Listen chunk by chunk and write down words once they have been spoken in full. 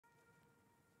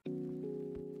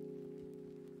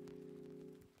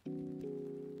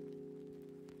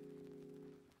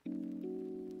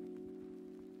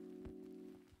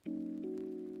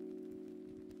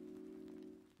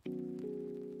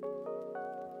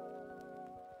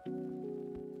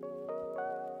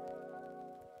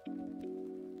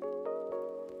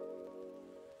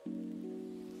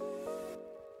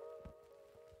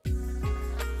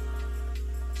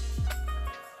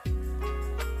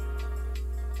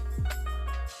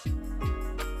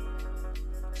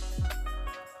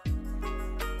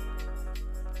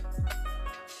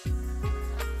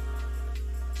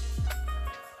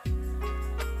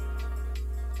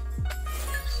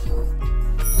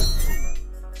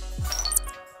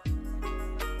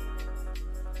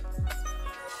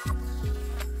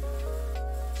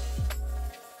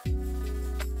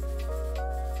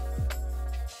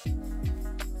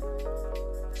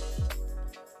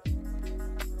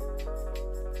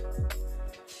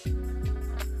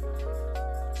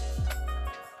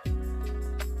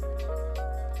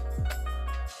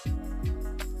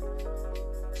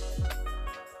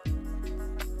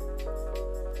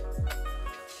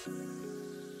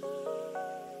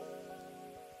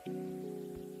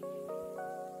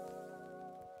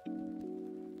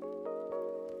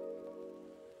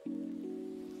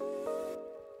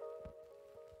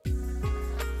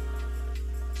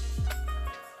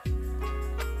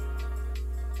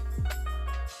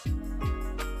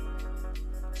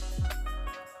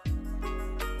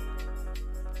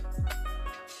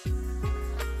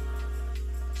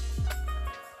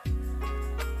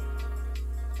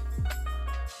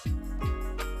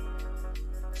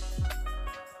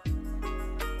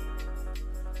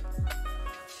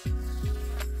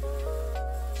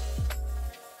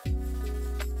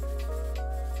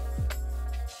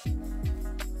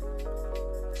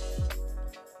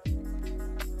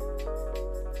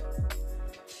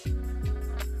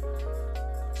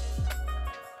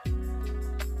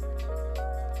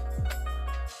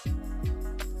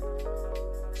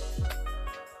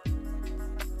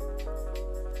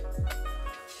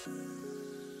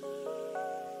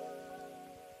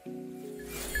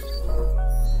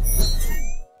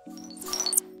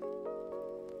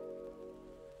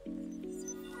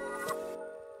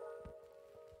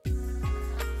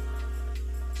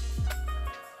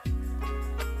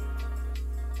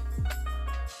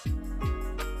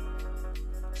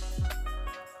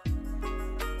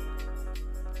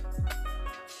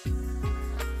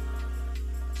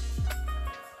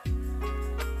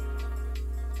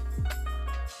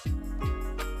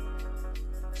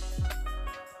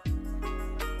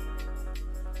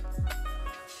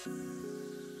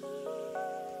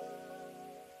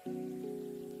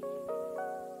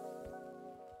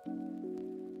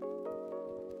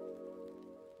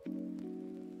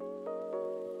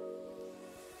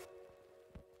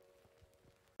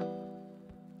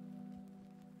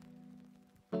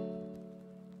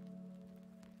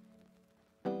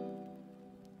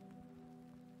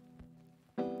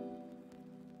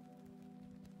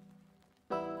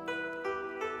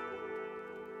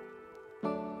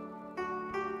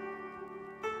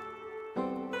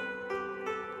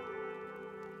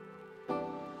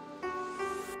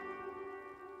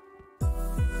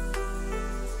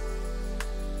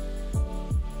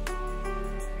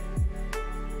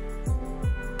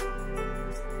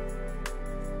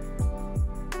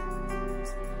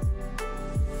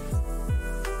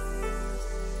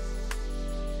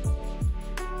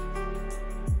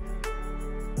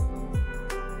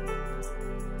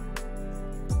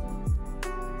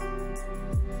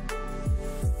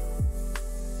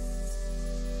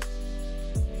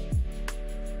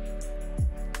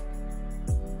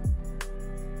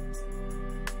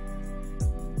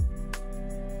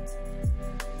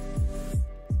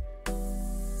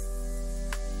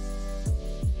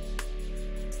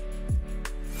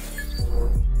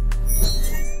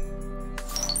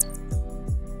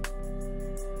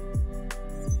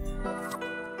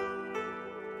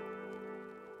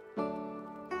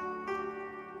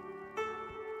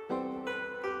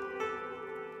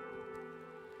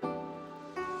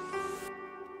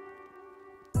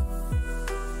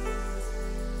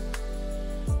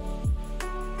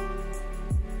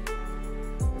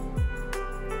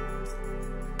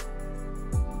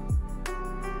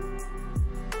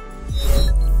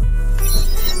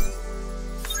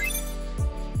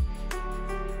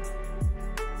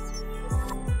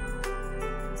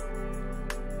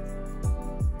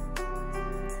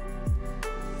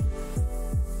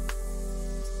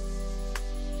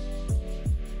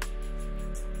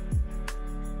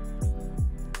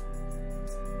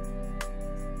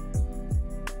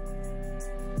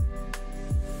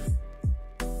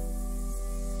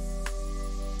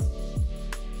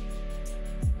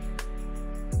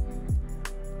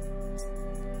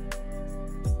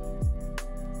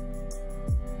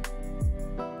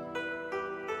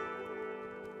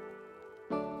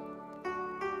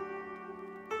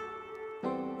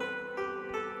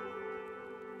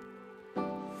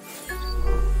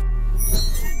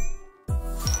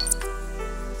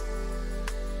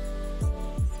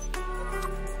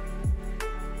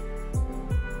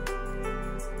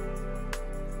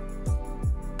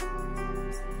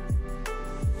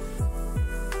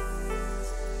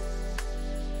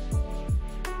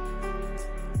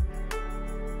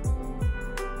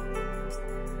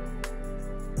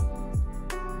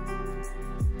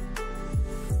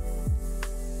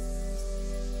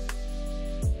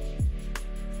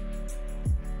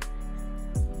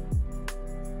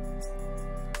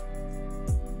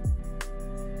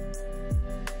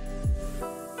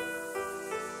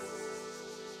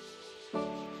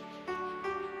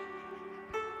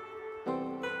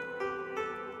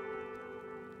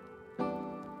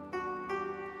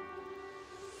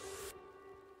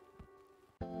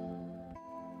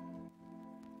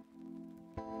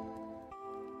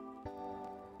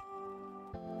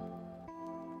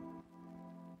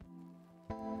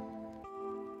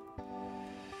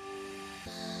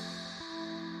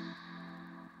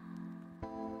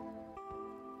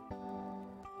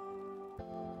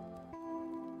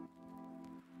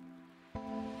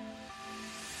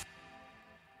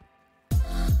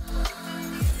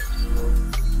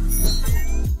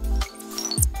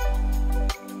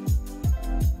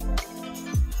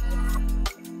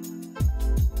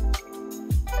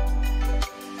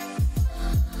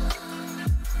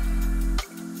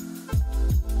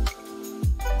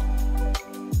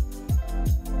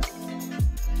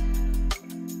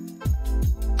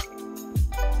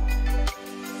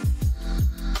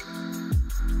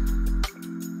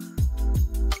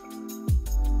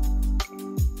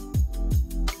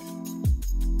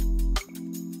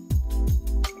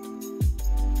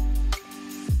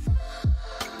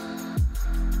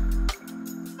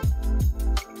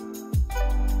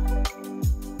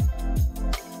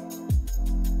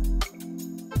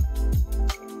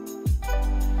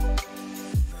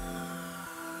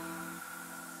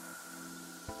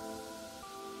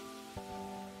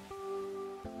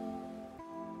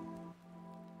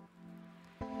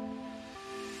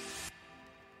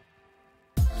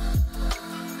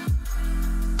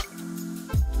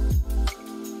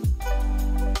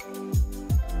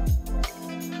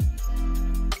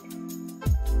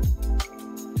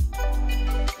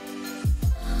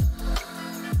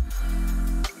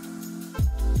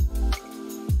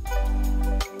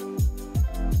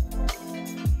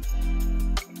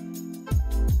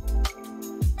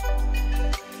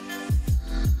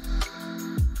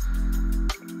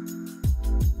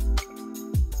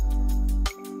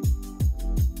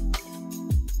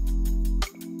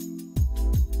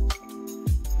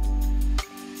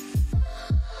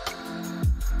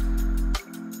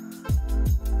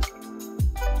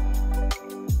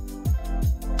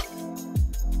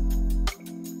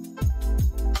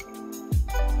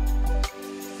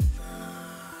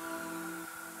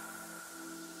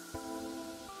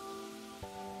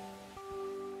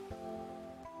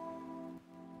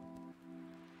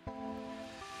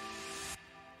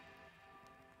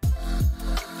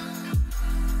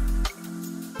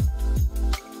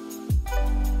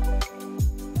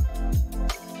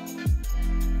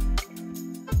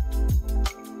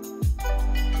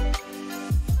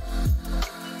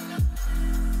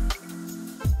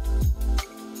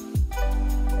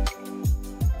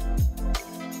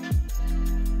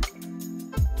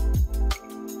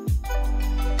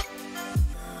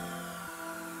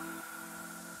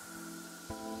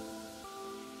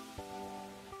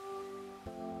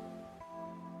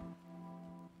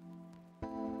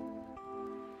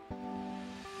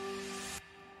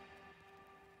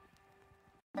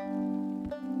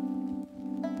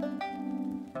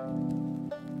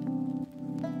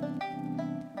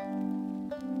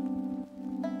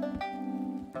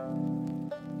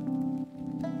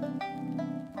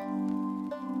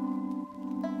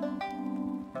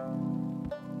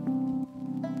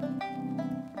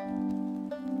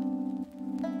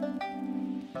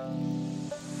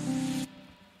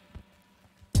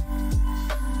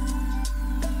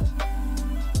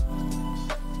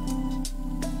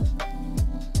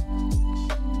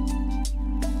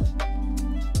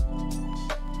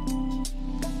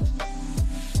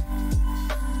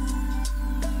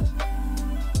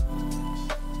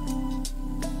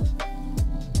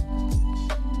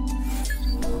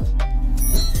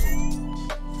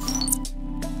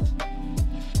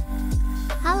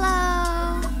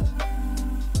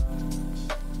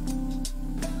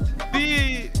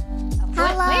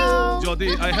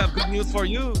Jodi, I have good news for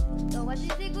you. So what is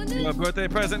the good news? Your birthday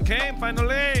present came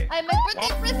finally. My birthday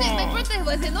present. My birthday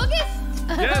was in August.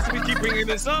 Yes, we keep bringing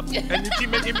this up, and you keep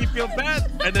making me feel bad,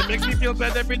 and it makes me feel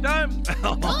bad every time.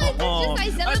 Oh,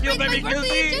 it's just I feel very celebrate my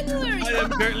birthday guilty. in January. I am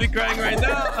currently crying right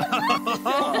now.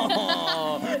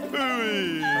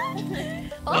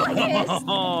 Oh, yes.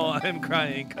 I'm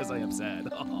crying because I am sad.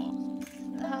 Oh,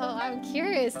 I'm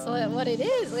curious what it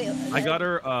is. Wait, I got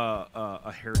her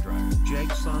a hairdryer.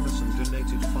 Jake Sanderson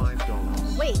donated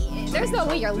 $5. Wait, there's no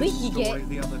way you're leaking story it.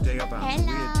 the other day about a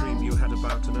weird dream you had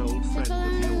about an old friend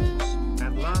of yours.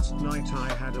 And last night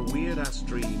I had a weird ass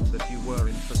dream that you were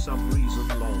in for some reason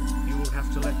long. You will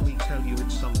have to let me tell you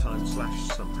it sometime /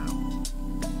 somehow.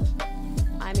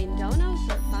 I mean, donos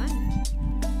are fun.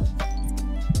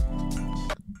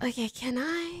 Okay,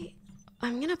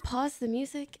 I'm gonna pause the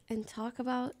music and talk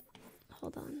about...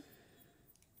 Hold on.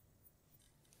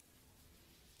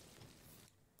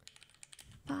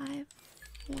 5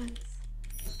 ones.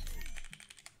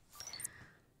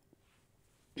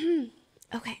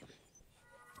 Okay.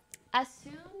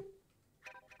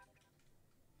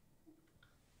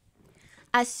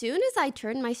 As soon as I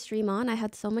turned my stream on, I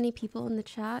had so many people in the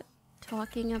chat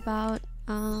talking about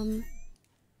hold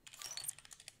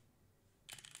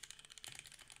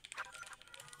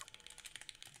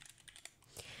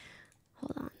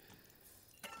on.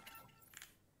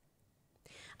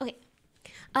 Okay.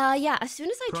 Yeah, as soon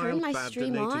as I turned my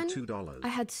stream on, I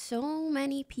had so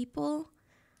many people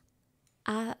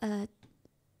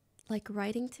like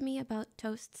writing to me about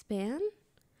Toast's ban,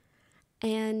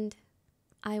 and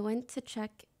I went to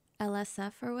check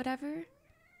LSF or whatever.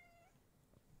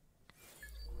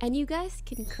 And you guys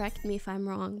can correct me if I'm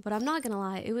wrong, but I'm not gonna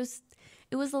lie, it was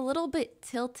a little bit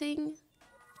tilting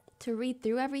to read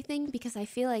through everything, because I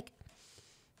feel like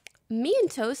me and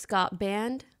Toast got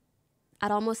banned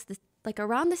at almost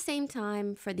around the same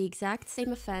time for the exact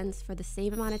same offense for the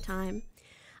same amount of time.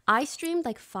 I streamed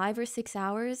like 5 or 6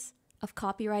 hours of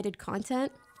copyrighted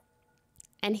content,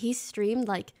 and he streamed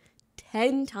like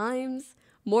 10 times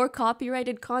more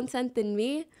copyrighted content than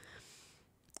me.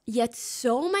 Yet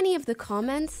so many of the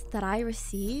comments that I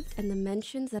received and the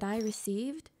mentions that I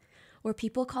received were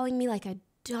people calling me like a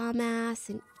dumbass,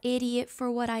 an idiot for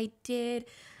what I did,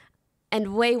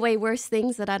 and way, way worse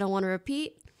things that I don't want to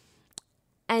repeat.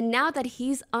 And now that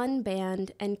he's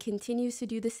unbanned and continues to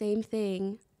do the same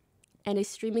thing and is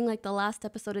streaming like the last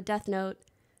episode of Death Note,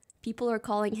 people are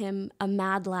calling him a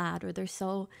mad lad, or they're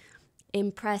so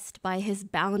impressed by his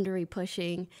boundary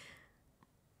pushing.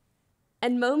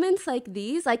 And moments like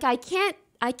these, like I can't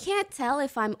tell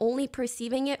if I'm only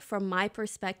perceiving it from my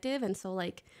perspective, and so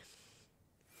like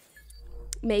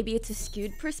maybe it's a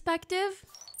skewed perspective,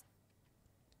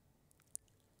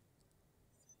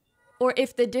 or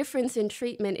if the difference in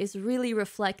treatment is really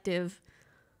reflective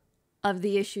of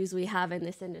the issues we have in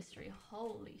this industry.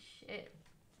 Holy shit.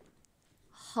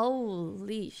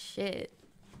 Holy shit.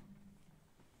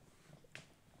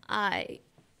 I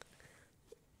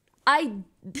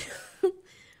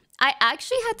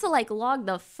actually had to like log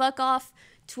the fuck off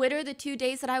Twitter the 2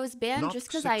 days that I was banned, just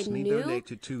because I knew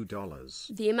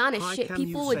the amount of shit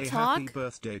people would talk. Happy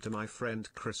birthday to my friend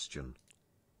Christian.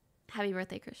 Happy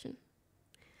birthday, Christian.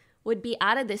 Would be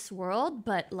out of this world,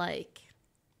 but like...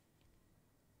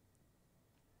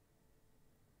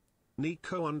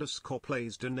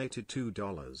 Nico_plays donated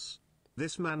 $2.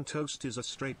 This man Toast is a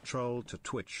straight troll to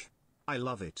Twitch. I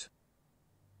love it.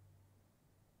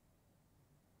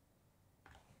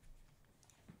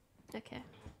 Okay.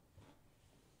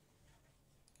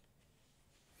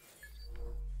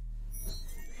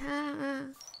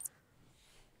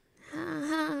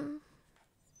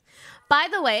 By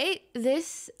the way,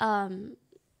 this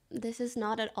is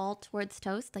not at all towards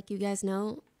Toast. Like you guys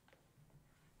know,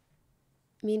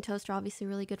 me and Toast are obviously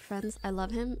really good friends. I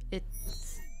love him.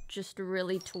 It's just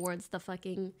really towards the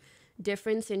fucking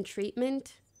difference in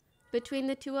treatment between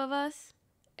the two of us.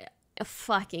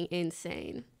 Fucking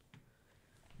insane.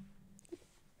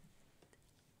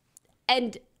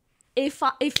 And if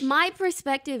my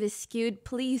perspective is skewed,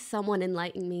 please someone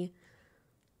enlighten me.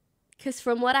 Because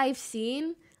from what I've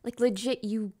seen, like legit,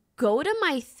 you go to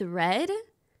my thread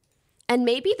and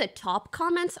maybe the top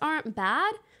comments aren't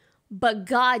bad, but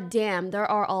goddamn, there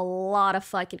are a lot of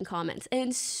fucking comments.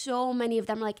 And so many of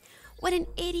them are like, what an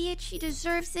idiot, she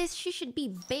deserves this, she should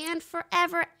be banned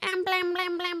forever, and blah, blah,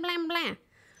 blah, blah, blah.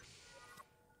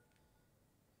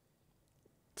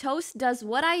 Toast does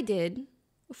what I did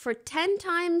for 10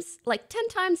 times, like 10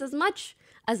 times as much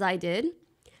as I did,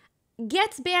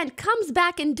 gets banned, comes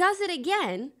back and does it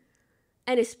again,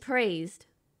 and is praised.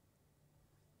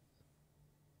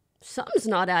 Something's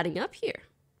not adding up here.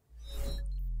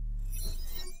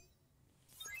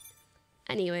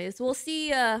 Anyways, we'll see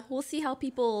how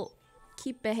people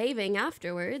keep behaving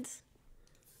afterwards.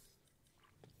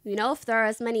 You know, if there are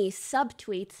as many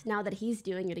subtweets now that he's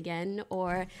doing it again,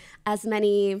 or as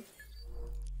many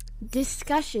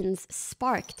discussions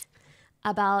sparked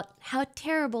about how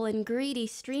terrible and greedy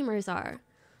streamers are.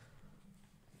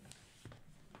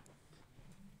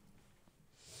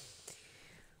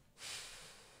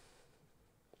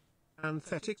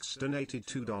 Anthetix donated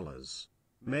 $2.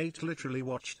 Mate literally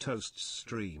watched Toast's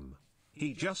stream.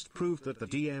 He just proved that the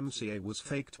DMCA was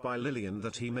faked by Lillian,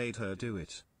 that he made her do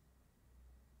it.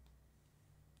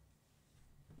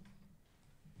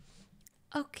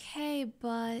 Okay,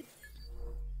 but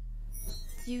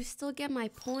do you still get my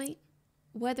point?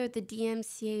 Whether the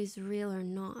DMCA is real or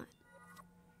not.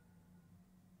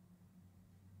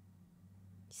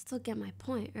 You still get my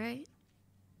point, right?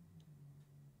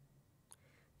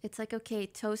 It's like, okay,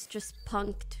 Toast just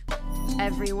punked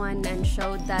everyone and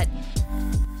showed that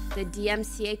the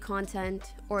DMCA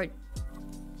content or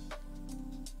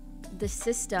the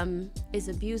system is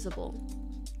abusable.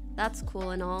 That's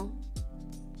cool and all.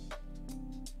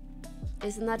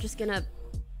 Isn't that just gonna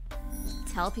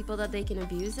tell people that they can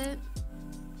abuse it?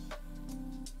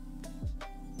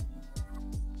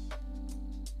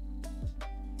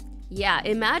 Yeah,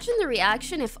 imagine the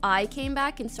reaction if I came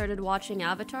back and started watching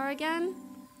Avatar again.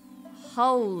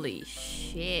 Holy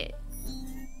shit.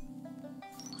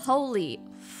 Holy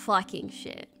fucking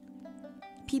shit.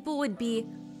 People would be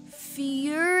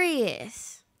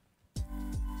furious.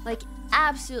 Like,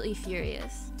 absolutely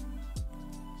furious.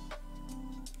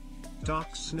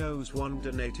 Dark Snows 1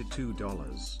 donated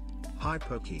 $2. Hi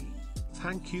Poki.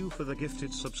 Thank you for the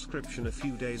gifted subscription a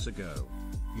few days ago.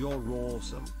 You're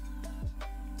awesome.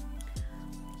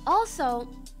 Also,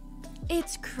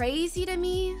 it's crazy to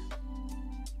me.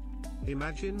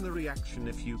 Imagine the reaction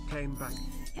if you came back.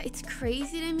 It's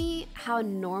crazy to me how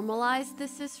normalized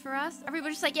this is for us.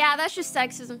 Everybody's like, yeah, that's just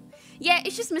sexism. Yeah,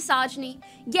 it's just misogyny.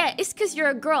 Yeah, it's because you're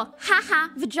a girl. Haha,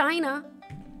 vagina.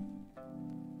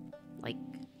 Like,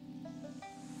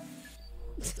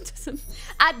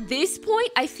 at this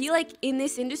point, I feel like in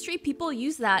this industry, people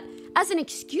use that as an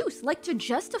excuse, like to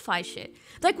justify shit.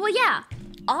 Like, well, yeah,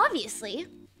 obviously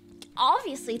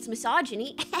it's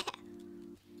misogyny.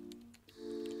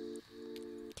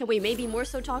 Can we maybe more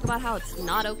so talk about how it's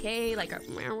not okay? Like,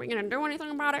 are we gonna do anything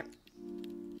about it?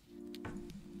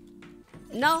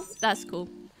 No, that's cool.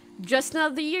 Just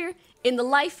another year in the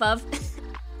life of...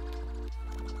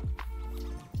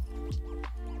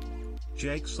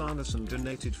 Jake Sanderson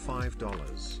donated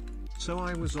 $5. So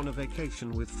I was on a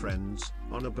vacation with friends,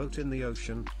 on a boat in the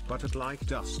ocean, but at like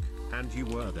dusk, and you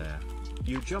were there.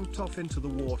 You jumped off into the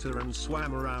water and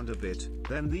swam around a bit,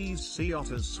 then these sea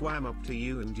otters swam up to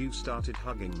you and you started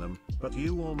hugging them, but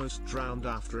you almost drowned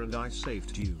after and I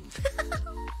saved you.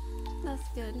 That's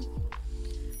good.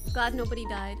 Glad nobody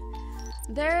died.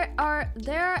 There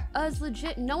is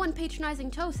legit no one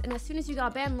patronizing Toast, and as soon as you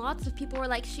got banned, lots of people were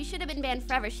like, she should have been banned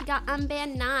forever. She got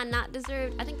unbanned, nah, not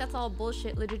deserved. I think that's all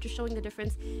bullshit, legit just showing the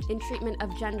difference in treatment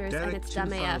of genders, Derek, and it's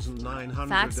dumb AF.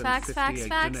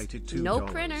 Facts. No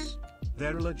printer.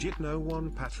 There legit no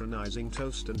one patronizing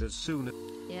Toast, and as soon as...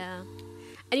 Yeah.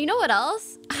 And you know what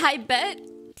else? I bet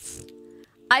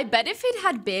if it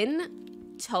had been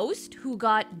Toast who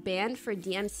got banned for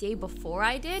DMCA before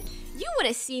I did, you would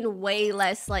have seen way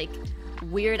less like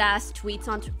weird ass tweets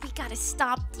on we gotta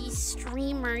stop these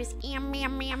streamers,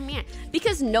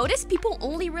 because notice people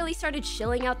only really started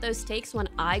chilling out those takes when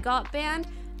I got banned,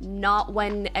 not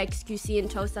when XQC and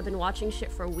Toast have been watching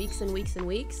shit for weeks and weeks and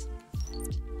weeks.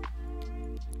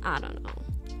 I don't know.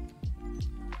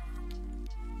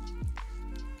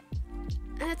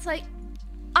 And it's like,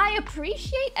 I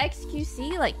appreciate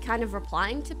XQC, like, kind of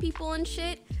replying to people and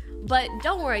shit, but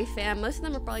don't worry, fam. Most of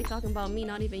them are probably talking about me,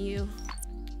 not even you.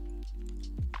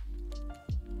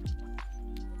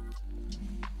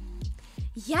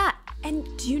 Yeah, and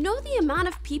do you know the amount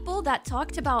of people that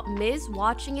talked about Miz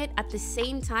watching it at the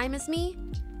same time as me?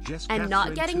 And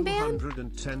not getting banned?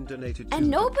 And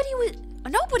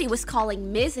nobody was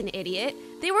calling Miz an idiot.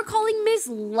 They were calling Miz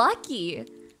lucky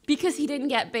because he didn't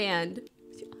get banned.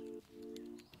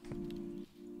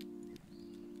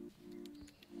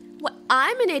 Well,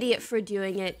 I'm an idiot for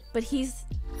doing it, but he's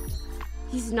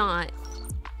not.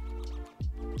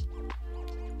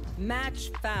 Match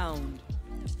found.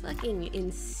 It's fucking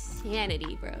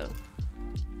insanity, bro.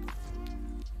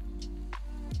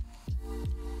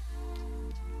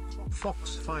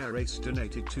 Foxfire Ace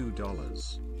donated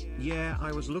 $2. Yeah,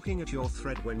 I was looking at your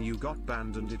thread when you got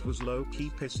banned and it was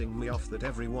low-key pissing me off that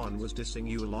everyone was dissing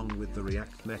you along with the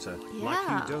React meta. Like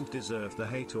Yeah. you don't deserve the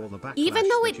hate or the backlash. Even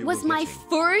though that it you was were my getting. I'm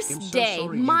first so day,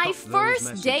 sorry you my got those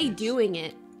first day messages. doing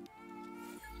it.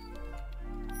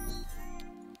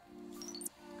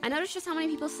 I noticed just how many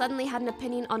people suddenly had an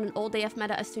opinion on an old AF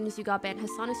meta as soon as you got banned.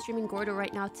 Hassan is streaming Gordo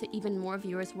right now to even more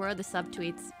viewers. Where are the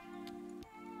subtweets?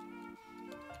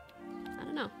 I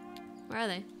don't know. Where are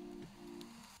they?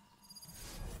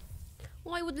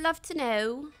 Well, I would love to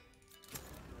know.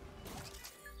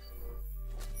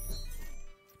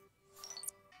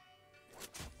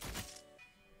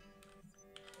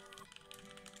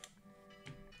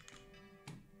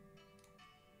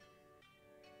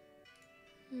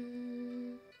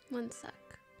 One sec.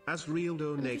 As real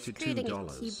donated just creating a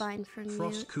 $2. keybind for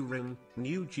Frost mute. Kurin,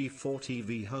 new G4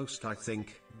 TV host I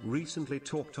think, recently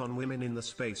talked on women in the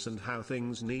space and how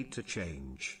things need to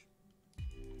change.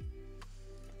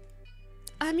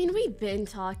 I mean, we've been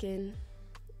talking.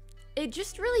 It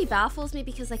just really baffles me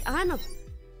because, like, I'm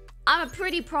a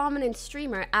pretty prominent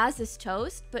streamer, as is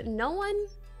Toast, but no one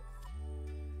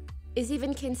is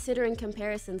even considering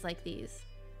comparisons like these.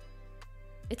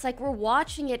 It's like we're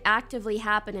watching it actively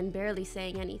happen and barely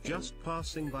saying anything. Just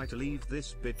passing by to leave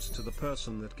this bit to the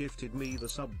person that gifted me the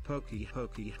sub Pokey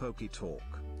Hokey Hokey Talk.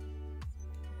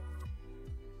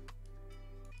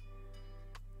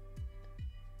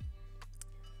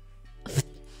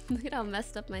 Look at how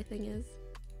messed up my thing is.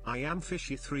 I am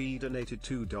Fishy3 donated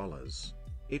 $2.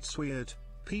 It's weird,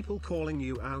 people calling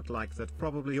you out like that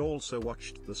probably also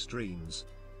watched the streams.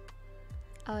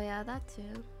 Oh yeah, that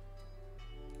too.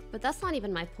 But that's not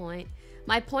even my point.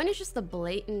 My point is just the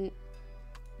blatant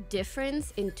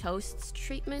difference in Toast's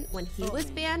treatment when he was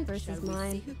banned versus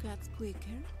mine. Who got quicker?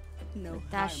 No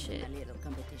That harm in shit. a little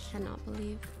competition. Cannot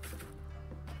believe.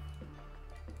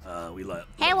 We let.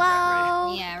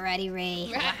 Hello. Yeah, ready,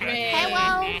 Ray.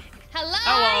 Hello.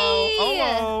 Hello.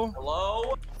 Hello.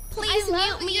 Hello? Please I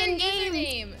love mute me your in game.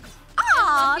 username.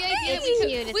 Aw, The idea thank we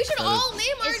you. should- We should all name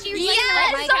our It's username. really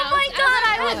Yes, like oh my god,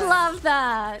 I would love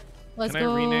that. Let's Can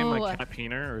go. I rename my cat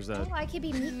Peener, or is that? Oh, I could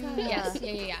be Mika. Yes,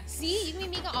 yeah. See, you can be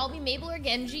Mika, I'll be Mabel or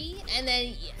Genji, and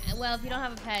then, well, if you don't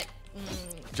have a pet,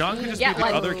 John could just Get be the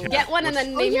one. other cat. Get one and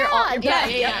then Oh, name your all. yeah,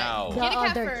 Yeah. Ow. The get a cat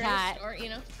other first, cat. or, you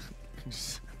know.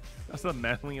 That's the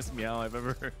manliest meow I've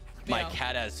ever heard. My No.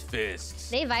 cat has fists.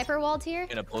 They Viper walled here?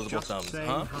 And opposable Just thumbs, saying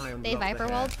huh? hi and They love the Viper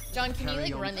hair. walled? John, can you, Carry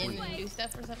like, on, run in queen. and do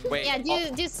stuff or something? Wait. Yeah,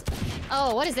 do.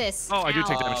 Oh, what is this? Oh, I do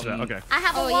take damage to that. Um, Okay. I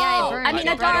have a Oh, wall. yeah, I burned I mean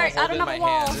it. a dart. I hold don't in have my a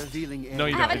wall. hand. No,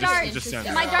 you I don't. have a dart. It just stands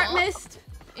My there. dart missed.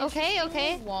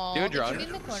 Okay. Wall. Do it, Get you John.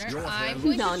 in the corner. Your I'm hand.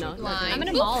 going No, to no, shoot no. line. I'm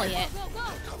gonna Ooh, molly it.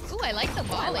 Ooh, I like the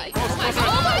volley. Oh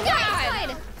Oh my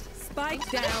god!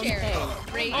 Spike down Share.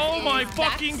 A. Raise Oh my is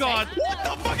fucking god! backside. What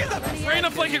the fuck is that?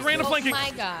 Raina flanking, Raina Oh flanking!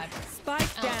 my god.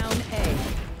 Spike down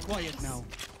A. Quiet now.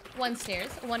 One stairs,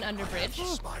 one under bridge.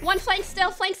 One flank still,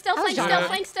 flank still, flank John. still,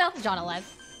 flank still. John alive.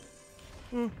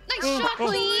 Nice shot,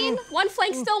 Queen! One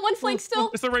flank still, one flank still.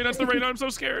 It's the Raina, it's the Raina, I'm so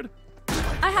scared.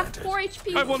 I have 4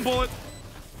 HP. I have one bullet.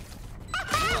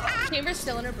 Chamber's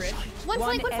still under bridge. One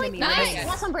flank. enemy Nice. remaining.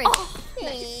 Last one bridge.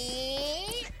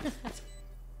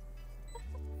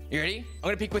 You ready? I'm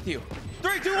gonna peek with you.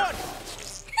 3, 2, 1!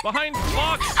 Behind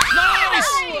blocks. Nice!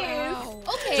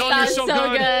 Okay. John, That you're was so so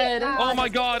good. good. Oh my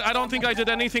god, I don't think I did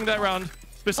anything that round.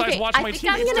 Besides Okay, watch I my think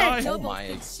I'm teammates gonna die. Oh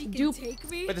my. Do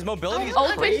But this mobility is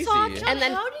Open crazy. talk and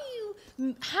then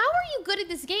how are you good at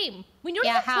this game? When you're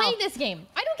Yeah, not how? playing this game.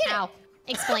 I don't get How? it.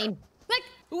 Explain. Like,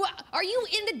 are you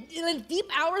in the deep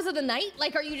hours of the night?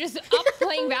 Like, are you just up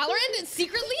playing Valorant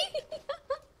secretly?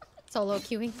 Solo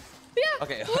queuing.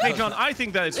 Okay. Hey John, I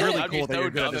think that it's really That'd be cool that so you're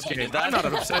good at dumb this if you game. did that. I'm not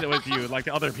upset with you like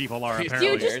the other people are Do you do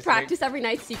apparently. you Yours, just practice every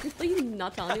night secretly,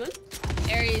 not tell anyone?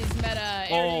 Aries meta.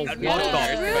 Oh, Aries what meta.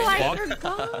 the True, I fuck?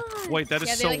 forgot. Wait, that is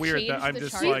Yeah, they, so like, weird that changed I'm the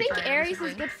just chart. Do you like. think Aries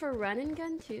is good for run and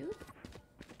gun too?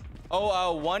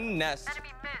 Oh, one nest.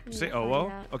 Say Find oh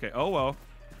out. Okay, oh I'm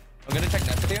gonna check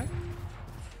nest with you.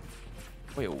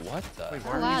 Wait, what the? Wait,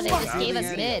 Oh, wow, they just gave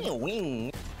us mid.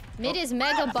 Wing. Mid is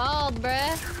mega bald,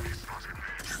 bruh.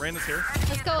 Raina's here.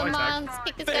 Let's go, Nice, Mons.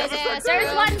 Kick this guy's ass. There's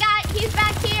bro. one guy. He's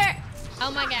back here.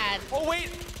 Oh my god. Oh wait.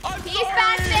 I'm He's sorry.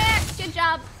 back there. Good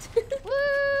job.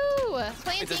 Woo!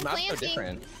 Wait, this Planting, map's so planting.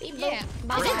 different. Yeah.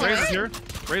 Raise is here.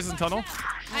 Raise is in tunnel.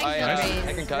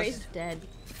 I can cuss. Ray's dead.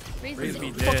 Raise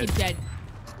be Fucking dead. dead.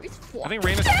 Ray's I think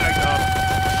Raina's tagged up.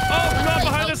 Oh, not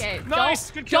behind us. Okay, Nice.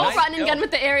 Good kill. Don't run and kill. gun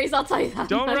with the Aries, I'll tell you that.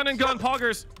 Don't much. run and gun,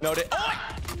 poggers. Noted.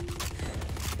 Oh!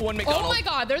 One Oh McDonald's. my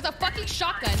god, there's a fucking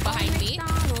shotgun behind me.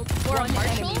 McDonald's. Or a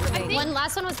Marshall, I think. One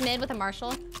last one was mid with a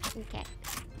Marshall. Okay.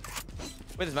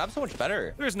 Wait, this map's so much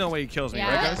better. There's no way he kills me,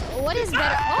 Yeah. right, guys? What is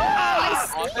better? Oh,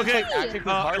 I see. Okay, Actually,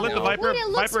 I lit the now. Viper. Wait, it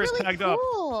looks Viper is really tagged up.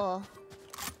 cool.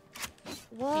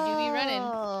 Whoa. do be running.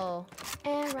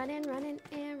 And running, running,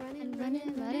 and running,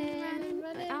 running, running,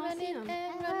 running. I don't see him.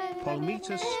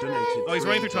 Polmetus donated. Oh, he's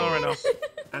running through tunnel right now.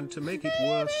 And to make it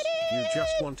worse, you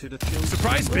just wanted a kill.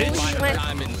 Surprise, bitch! He went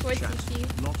Diamond. towards Chat,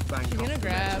 CC. not bank I'm gonna off.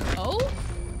 grab.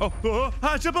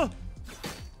 Oh. Triple!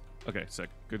 Okay, sick.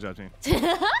 Good job, team.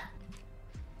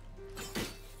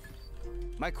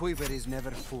 My quiver is never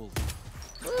full.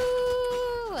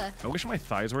 Ooh. I wish my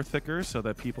thighs were thicker so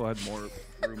that people had more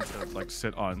room to like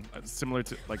sit on. Similar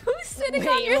to like. Who's sitting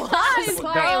on your thighs, bro?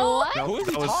 what? That, Who is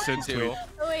that he was talking Sin's to? tweet.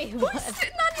 Wait, what? Who's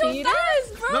sitting on your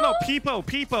thighs, bro? No,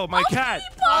 Peepo, my cat.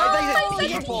 I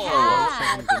think it's people.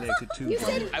 Someone donated 2 You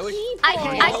said I wish. I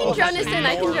can drone us in.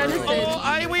 I can drone us Oh, in.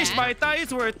 I wish my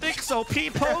thighs were thick so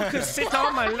Peepo could sit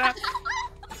on my lap.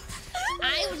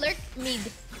 I lurk mid.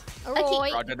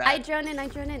 Okay, Roger that. I drone in. I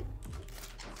drone in.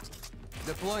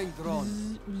 Deploying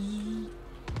drone.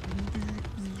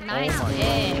 Nice. my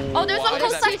Yeah. Oh, there's Why one does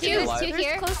close that left feel here. alive? Two There's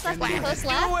here. close left. Close Do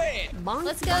left. it. Bonk.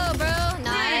 Let's go, bro.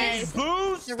 Nice.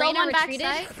 Boost. Still Serena one back retreated.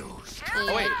 side.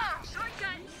 Oh, wait.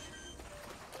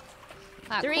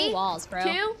 Ah, 3, cool walls, bro.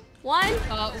 2, 1.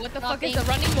 What the fuck is Nothing. a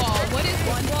running wall? What is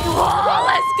one wall? Oh,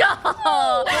 let's go!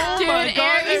 Dude, my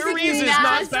God, Aries Aries is is not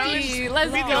nasty. balanced.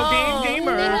 Let's Video go. game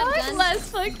gamer. They have What? guns. Let's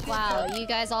fuck. Wow, you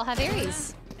guys all have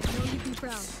Aries.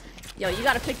 Yo, you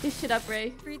gotta pick this shit up,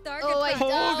 Ray. Oh, I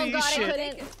Holy God, shit. I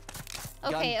couldn't.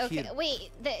 Okay, Gun okay. here. Wait.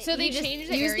 So they you just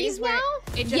changed the use Aries these where now?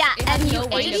 it just, Yeah, it has and no you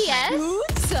way to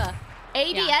ADS,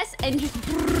 Yeah. and just.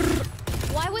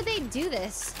 Why would they do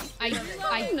this? I know.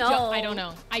 don't know. I don't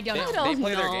know. I don't They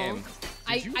play their know. game.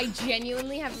 I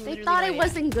genuinely have They literally thought no it idea.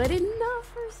 wasn't good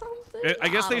enough or something. I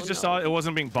guess they don't just know. saw it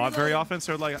wasn't being bought very often,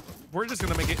 so like, we're just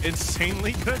gonna make it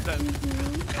insanely good then.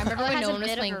 I remember Oh, it when has no a one was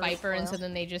bit of playing a Viper, and so recoil.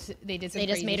 then they just did some They just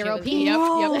crazy made her shit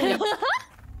OP. with- Yep.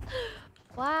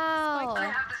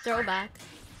 Wow. Throwback.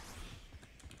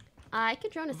 I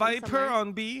could drone a Viper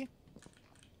on B.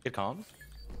 Good comms.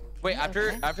 Wait,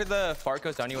 after the fart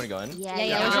goes down, you want to go in? Yeah, Yeah,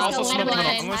 yeah. let's let's just go go one smoke by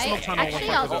tunnel. I'm one. gonna smoke tunnel. Actually,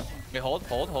 One I'll part go. Wait,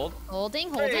 hold.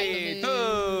 Holding. 3,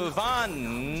 2,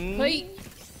 1. Wait.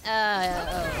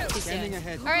 Too Standing soon.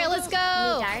 ahead. All right, let's go.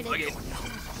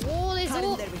 Oh, let's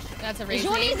go. That's a Is raise.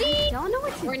 one easy? Don't know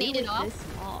what to We're do needed with off.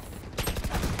 this wall.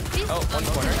 Oh, one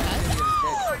corner.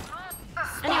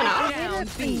 Anyone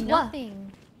else? What?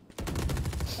 Nothing.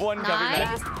 One cover. Nice.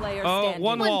 Last player Oh, standing.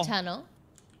 one One wall. tunnel.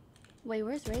 Wait,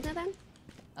 where's Reyna then?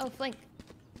 Oh, flank.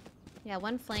 Yeah,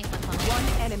 one flank, one tunnel. One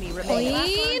enemy remaining.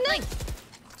 Clean.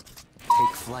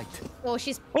 Take flight. Oh,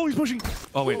 she's. Oh, he's pushing.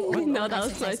 Oh wait. What? No, that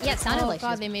was nice. Yeah, it sounded Oh like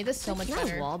god, she they made this so much Can I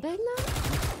better. wallbang now?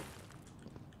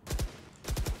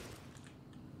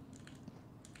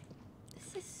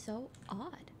 This is so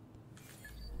odd.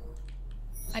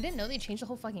 I didn't know they changed the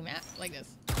whole fucking map like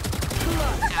this.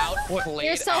 Outplayed.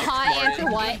 You're so hot, and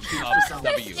for what?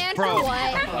 W. And Bro. for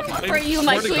what? For you, Swear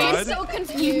my to queen. God, So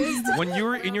confused. when you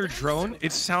were in your drone,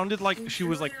 it sounded like she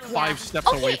was like 5 steps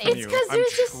away Okay, from it's you. because I'm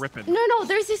there's this tripping. no,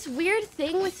 there's this weird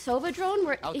thing with Sova drone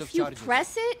where Out if of you charges.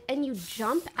 press it and you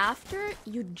jump after,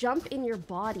 you jump in your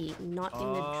body, not in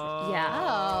the yeah.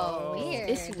 Oh, weird.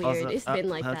 It's weird. It's been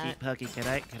like Pokey, that. Pokey, can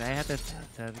I have a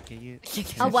phantom? Can you?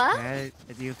 A what? A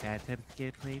new phantom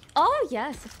skin, please? Oh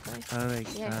yes, of course. Oh my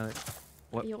Yeah. god.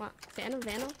 What? You want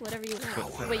Vandal, whatever you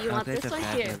want. Wait, you want there's this a one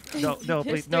phantom. here? No, no,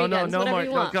 There's please, no, 3 no, guns, no whatever more. you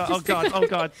No, want. god, oh Just god, oh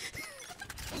god.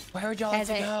 Where would y'all like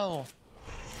to Guys, go?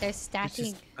 They're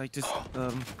stacking. I just,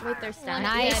 Wait, they're standing.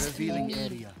 Nice. Revealing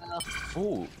area.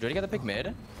 Ooh, Jody got the pick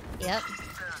mid. Yep.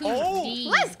 Oh,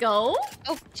 Let's go.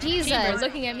 Oh, Jesus. Chamber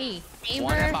looking at me.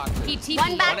 One at box. He TP.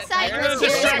 One backside. I'm gonna Let's do it.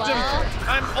 distract him. well.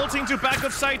 I'm ulting to back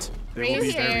of sight. They will Raise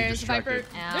be very stairs. Viper.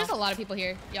 distracted. Ow. There's a lot of people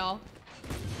here, y'all.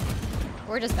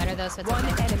 We're just better though, so it's One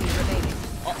okay. enemy remaining.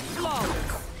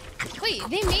 Flawless. Wait,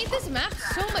 they made this map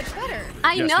so much better.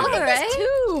 I Yes, know, they did. right?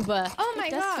 Tube. Oh my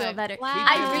It does feel god. better. Wow.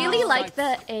 I really like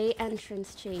the A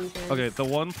entrance changes. Okay, the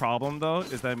one problem though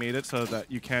is that I made it so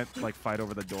that you can't like fight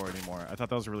over the door anymore. I thought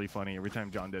that was really funny every time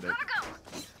John did it.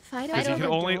 Fight Because over you the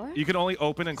can only door? you can only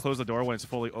open and close the door when it's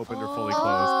fully opened or fully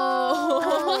closed.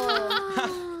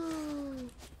 Oh.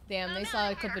 Damn, they saw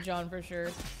a clip of John for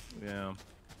sure. Yeah.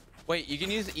 Wait, you can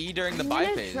use E during the I'm buy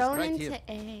gonna phase. drone right into here.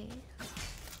 A.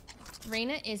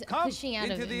 Reina is Come pushing out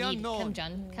into of the the unknown. Come,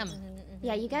 John. Come.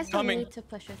 Yeah, you guys don't Coming. need to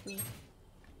push with me.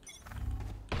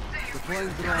 Deploying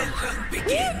drone.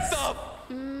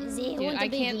 Dude, I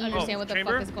can't understand what the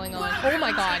chamber? fuck is going on. Oh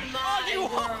my god. You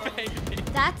are baby.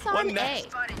 That's on One A.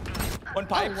 next. One Oh,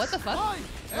 pipe. what the fuck?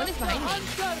 One is behind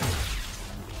me.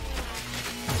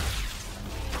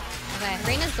 Okay,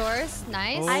 Reina's doors.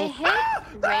 Nice. I hit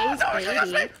Ray's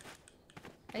baby.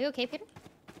 Are you okay, Peter?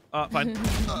 Fine.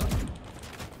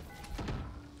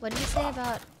 What did you say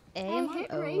about A? I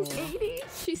hit Ray's 80.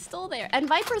 She's still there. And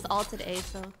Viper's ulted A,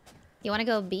 so. You want to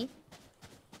go B?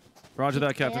 Roger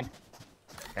that, Captain.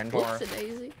 And more. Whoops, a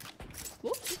daisy.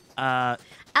 Whoops.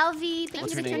 LV, thank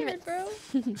What's you for your the name? 200,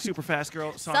 bro. Super fast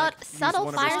girl. Sonic. Use Subtle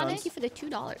one of her fire, stuns. thank you for the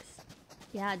 $2.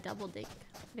 Yeah, double dink.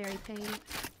 Very pain.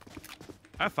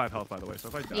 I have 5 health, by the way, so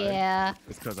if I die, Yeah.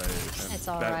 it's because I. It's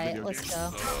am all bad at right. video Let's games.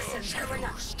 go.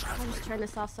 I'm just trying to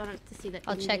soft Sonic to see that.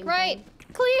 I'll check right.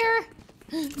 Clear.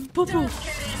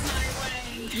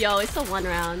 Yo, it's a 1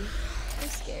 round. I'm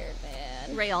scared,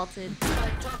 man. Ray ulted.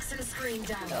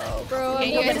 Oh, bro. Okay, I'm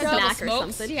you gonna guys have all the snack or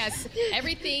smokes. something. You guys,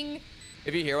 everything.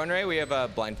 If you hear one, Ray, we have a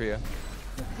blind for you.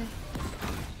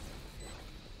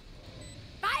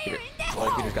 Fire in the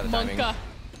Oh, Peter's got the timing. Monka.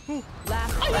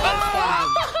 Last player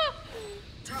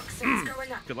standing.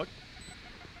 Good luck.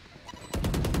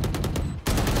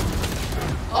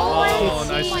 Oh,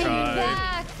 nice try.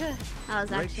 back. That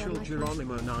was actually Rachel on my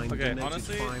Geronimo 9 Okay, donated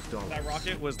honestly, $5. that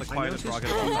rocket was the I quietest noticed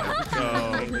rocket of all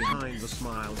time. So. behind the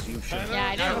smiles you show. Yeah,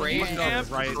 I That didn't Raze get it. Yeah,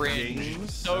 is right. cringe.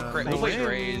 So cringe. Who plays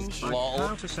Raze? I'm Lol.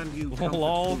 proud to send you comfort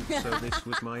Lol. food, so this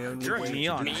was my only You're a way to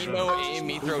neon. do Me so. no aim,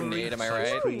 me throw nade, am I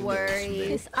right? No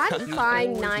worries. I'm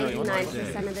fine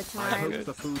 99% of the I time. hope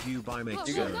the food you buy makes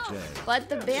your day. But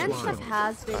the band stuff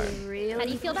has been really. How do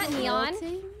you feel about neon?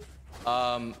 tilting.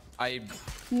 I'm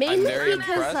Mainly very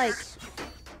because, like, impressed.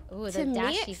 Ooh, the to me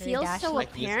dashy it for the feels dashy. so Like,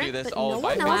 you just do apparent, this but all no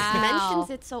by one else Wow. mentions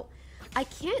it, so I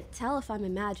can't tell if I'm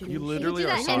imagining. You shit. literally You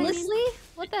do are that Sonic. endlessly?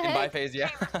 What the In by heck? phase, yeah.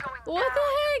 What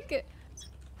the heck?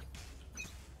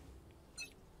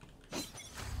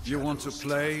 You want to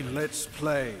play? Let's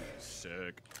play.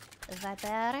 Sick.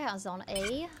 Viper is on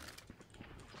A.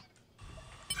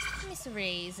 Miss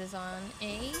Raze is on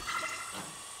A.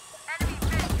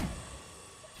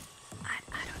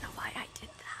 I don't know why I did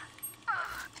that.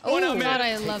 Oh no, man. God,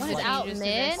 I love Who's that out you just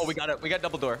mid? did Oh, we got it. We got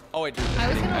double door. Oh wait. I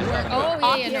was gonna work.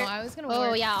 Oh yeah, yeah, no, I was gonna work.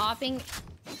 Oh yeah, opping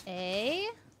A.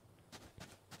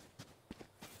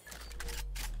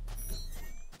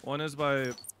 One is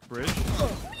by bridge.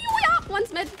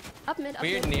 One's mid, up mid.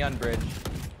 Weird neon bridge.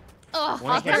 Oh,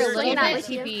 One I'll is a by little that bit. with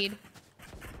you. TP'd.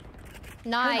 Oh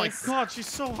my Nice. god, she's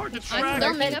so hard to I'm track.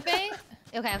 lurking up A.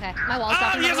 Okay, okay. My wall's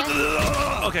dropping yes.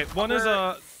 again. Okay, one is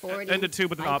 40 ended 2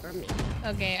 with an up. Viper mid.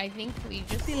 Okay, I think we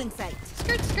just Feeling sight.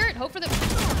 skirt. Hope for the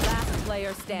Last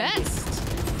player standing. best.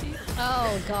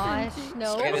 Oh gosh,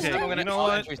 no. Okay, this Okay, time I'm gonna you know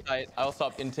what? entry site. I'll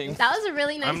stop inting. That was a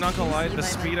really nice. I'm not gonna lie, PC, the by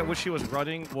speed way. at which she was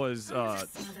running was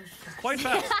quite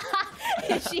fast.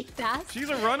 Is she fast? She's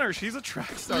a runner. She's a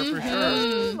track star for sure.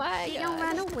 Oh my He don't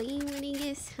run away when he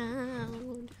gets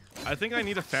found. I think I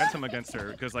need a phantom against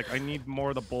her because like I need more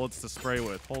of the bullets to spray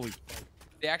with. Holy.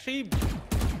 They actually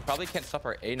probably can't stop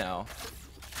our A now.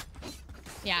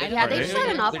 Yeah, Yeah, they Right. shut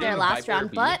him off They're there doing last Viper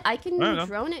round, B. but I can I don't know.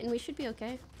 drone it and we should be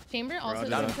okay. Chamber also Roger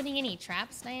isn't that. putting any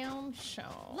traps down, so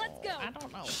Let's go. I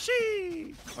don't know.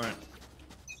 She. All right.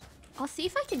 I'll see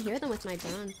if I can hear them with my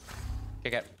drone.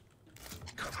 Kick it.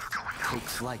 Take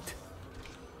flight.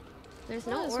 There's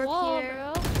no This orb wall, here.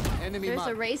 bro. Enemy There's a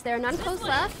mark. raise there. None close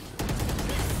left.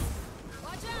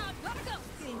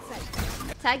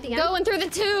 Tagged again. Going through the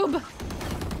tube.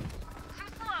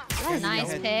 Nice.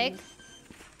 Nice pick.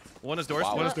 One is doors.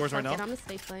 Wow. One is doors right Fuck it, now. I'm gonna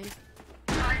stay playing.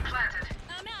 I'm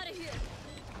out of here.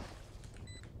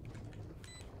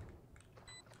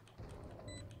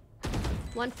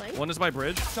 One flank. One is by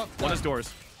bridge. One is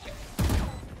doors.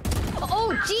 Oh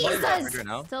Right Jesus!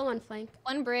 now. Still one flank.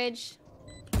 One bridge.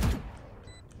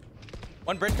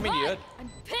 One bridge coming to you.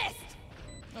 I'm pissed.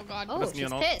 Oh God. Oh, That's she's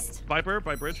neon ult. pissed. Viper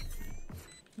by bridge.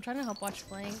 I'm trying to help watch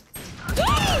flank.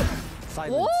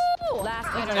 Silence. Woo! Last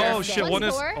I don't player know. Oh shit! One's One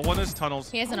is door. one is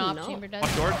tunnels. He has an Oh, off no. chamber does.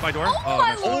 Off door. By door. Oh,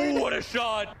 nice. Oh, what a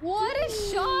shot! What a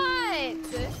shot!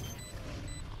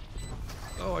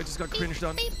 Oh, I just got cringed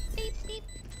on. Beep, beep, beep.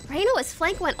 Rhino, his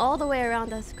flank went all the way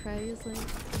around us. Crazy.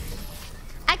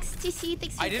 XTC,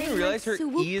 thanks for I didn't saying realize her so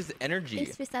whoop. E is energy.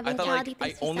 Thanks for I seven, thought Cowdy. like I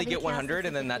Thanks for only seven, get Cass. 100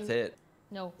 and then Thanks that's for it.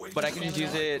 No. But I can just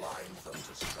use it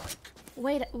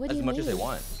Wait, what do as you much mean? as I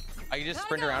want. I can just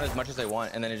sprint around as much as I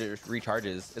want and then it just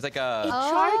recharges. It's like a.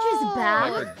 Charges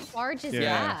back. Like Charges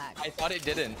Yeah. back. I thought it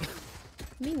didn't.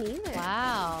 Me neither.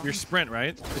 Wow. Your sprint,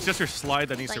 right? It's just your slide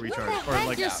that needs to Like, what recharge, the or heck?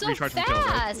 like You're so recharge from kills,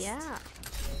 right? fast. Yeah.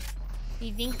 Do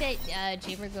you think that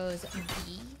Chamber goes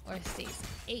B or stays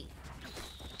A?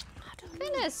 I'm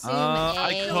gonna assume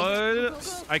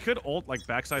I A. could ult like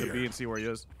backside of B and see where he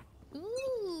is.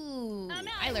 Ooh.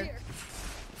 I lurk.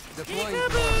 Deploying.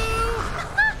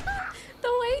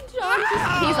 The way John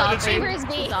He's offing. Chambers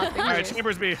B. He's offing. All right,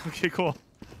 Chambers B. Okay, cool.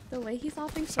 The way he's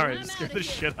offing. Sorry, it scared the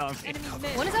shit out of me.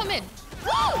 One is out mid.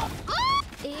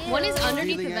 One is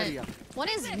underneath the vent. One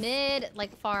is mid,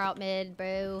 like far out mid,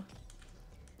 bro.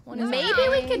 Maybe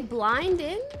we could blind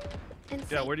in and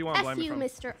say, Yeah, where do you want to F blind me you, from?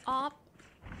 Mr. Op.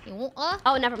 You won't,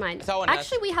 Oh, never mind. Someone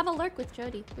Actually, we have a lurk with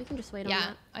Jodi. We can just wait on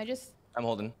Yeah, that. I'm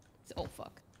holding. Oh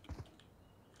fuck.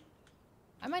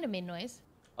 I might have made noise.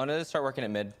 I'm gonna start working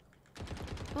at mid.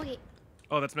 Okay.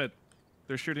 Oh, that's mid.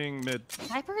 They're shooting mid.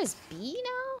 Viper is B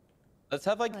now? Let's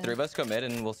have like 3 of us go mid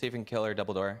and we'll see if we can kill her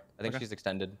double door. I think Okay. she's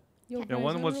extended. Yeah,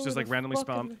 one was just like randomly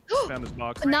spam this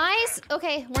box. Nice.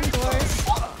 Okay, one doors.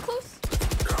 Close.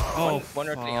 Oh, one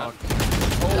rotating out.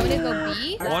 Oh, did it go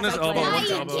B? One is elbow,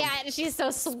 one's I elbow. can't. She's so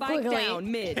Spike squiggly.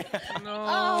 down mid.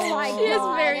 Oh my god. She is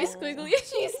very squiggly.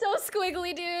 She's so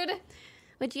squiggly, dude.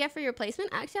 What'd you have for your placement?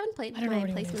 Actually, I haven't played don't know my what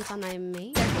it placements on my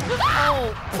main.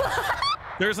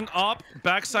 There's an op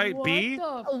backside B.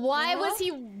 Why was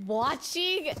he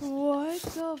watching? What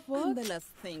the fuck? The last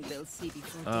thing they'll see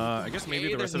before I guess maybe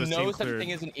the rest of the There's team no such cleared.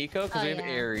 thing as an eco because Oh, we have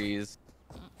yeah. Aries.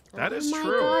 That is my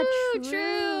true. God,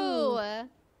 True.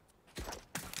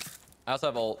 I also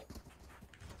have ult.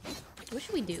 What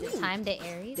should we do? Time to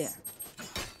Aries. There.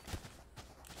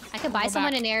 I could buy Go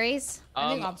someone back. an Aries.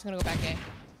 I think Op's gonna go back A.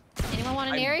 Anyone want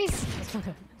an Aries?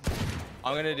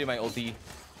 I'm gonna do my ulti.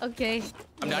 Okay.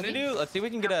 I'm down to do. Let's see if we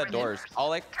can get doors. I'll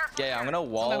like. Yeah, I'm gonna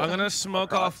wall. I'm gonna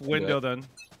smoke across off to window it. then,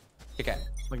 Okay.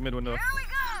 like mid window.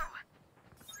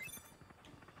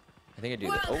 I think I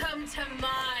do. Oh.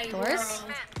 Doors?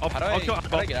 How do I- I'll kill how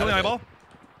do I eyeball. get Killing out of eyeball.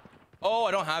 Oh,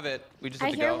 I don't have it. We just I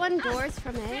have to hear go. one doors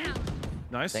from A.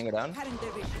 Nice. Dang it down.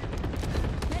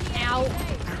 Ow.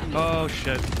 Oh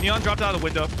shit. Neon dropped out of the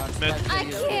window. Mid. I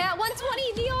can't.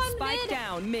 120 neon Spike mid.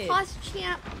 down mid. Pause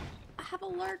champ. I have a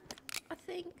lurk, I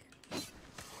think.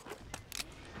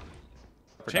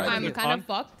 Chamber I'm in the kind spawn. of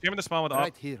fucked. Chamber in the spawn with op.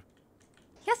 Right here.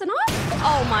 He has an op?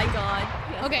 Oh my god.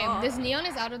 Okay, this neon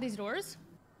is out of these doors.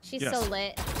 She's Yes. so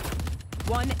lit.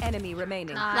 One enemy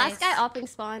remaining. Nice. Last guy opping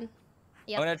spawn.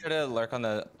 Yep. I'm gonna try to lurk on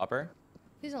the upper.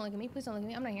 Please don't look at me. Please don't look at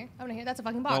me. I'm not here. I'm not here. That's a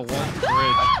fucking Oh, box. one bridge.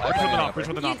 Bridge with an op. Bridge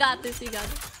with an You op. got this, you got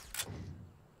this.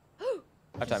 I'm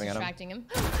Just tapping on him. distracting him.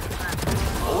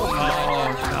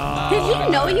 Oh Did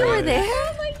he know you were no. there?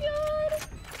 Oh my god.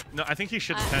 No, I think he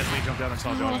should stand when he jumped down and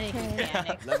saw John.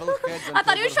 Level heads I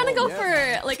thought he was trying to go until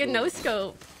we're home, for like a no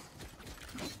scope.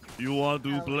 You want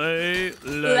to play?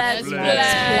 Let's play.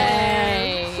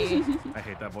 play. I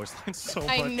hate that voice line so much.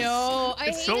 I know. I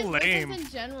It's hate so his voices lame. in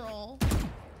general.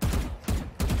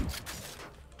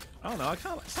 I don't know. I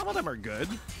kinda, some of them are good.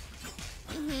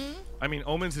 I mean,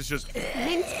 Omens is just.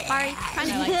 Mint Bari I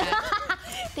like that.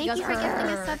 Thank you for gifting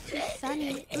us up to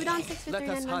Sunny. Udon 6 for Let 3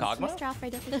 us and hunt. Dogma? Mr.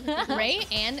 Alfred. Ray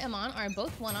and Iman are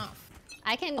both one off.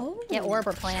 I can get orb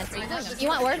or plant. Where you going? You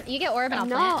want orb? You get orb and I'll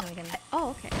No. plant. And we can... Oh,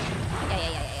 okay.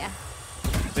 Yeah.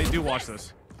 They do watch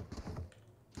this.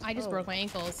 I just broke my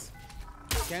ankles.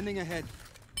 Scanning ahead.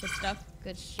 Good stuff.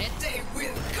 Good shit.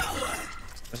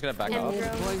 I'm just gonna back And off.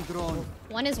 drone. Deploying drone.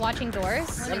 One is watching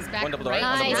doors. One is back One double door. right.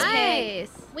 One double door. Nice.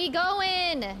 Nice. We go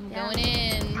in. Going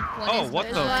in. One Oh, is what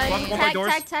the behind. fuck? One more Tag,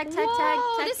 doors. tag, tag, tag,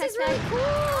 Whoa, tag, this tag, is tag, really tag.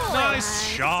 cool. Nice Size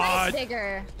shot.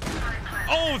 bigger.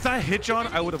 Oh, if that hit John,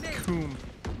 I would have coomed.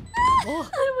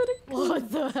 What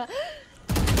the?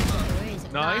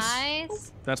 Nice.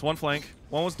 Nice. That's one flank.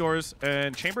 One was doors,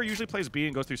 and Chamber usually plays B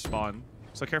and goes through spawn.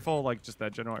 So careful, like just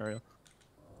that general area.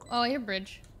 Oh, I hear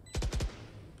bridge.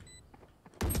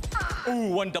 Ooh,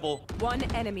 one double. One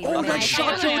enemy Oh, remaining. that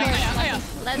shot, Jody.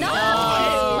 Let's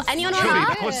go. Anyone Jody, want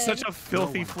that was such a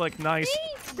filthy flick. Nice.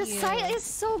 The site is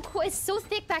so cool. It's so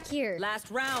thick back here.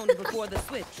 Last round before the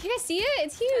switch. You guys see it?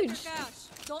 It's huge.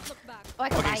 Don't look back. Oh, I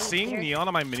can buy Okay, you seeing here. Neon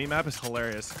on my minimap is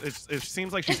hilarious. It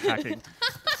seems like she's hacking.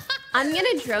 I'm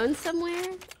gonna drone somewhere.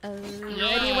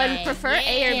 Anyone prefer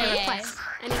A or B? Request.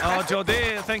 Oh,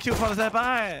 Jody, thank you for the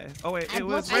buy. Oh wait, it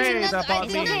was Ray that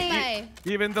bought me. Okay.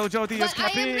 Even though Jody is But I am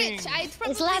capping. rich. I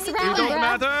It's last It round, don't bro.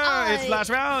 matter. It's last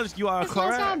round. You are It's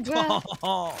last round, correct.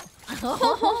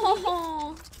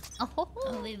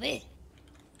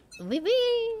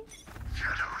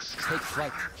 Take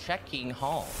flight. Checking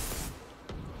hall.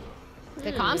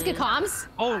 Good comms, good comms.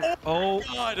 Oh.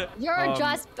 God. You're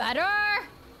just better.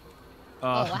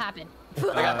 Uh, What happened? I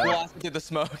got blasted through the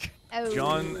smoke. Oh.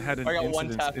 John had an I got one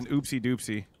incident, tap. an oopsie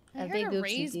doopsie. I big heard a oopsie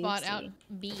Ray's bot out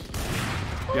doopsie. B.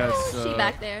 Yes. She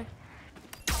back there.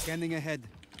 Scanning ahead.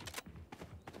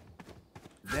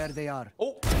 There they are.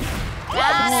 Oh,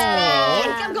 I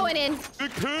think I'm going in.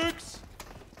 good cooks.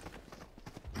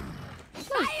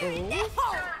 Fire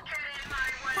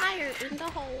in the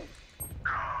hole.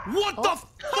 What the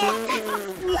fuck?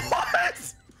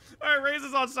 What? Alright, Raze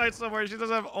is on site somewhere. She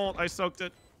doesn't have ult. I soaked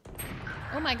it.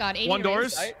 Oh my god, 80 One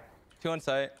doors. Site. 2 on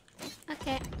site.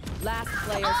 Okay. Last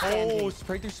player standing. Oh,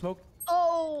 spray through smoke.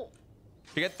 Oh.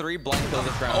 You get 3 blind kills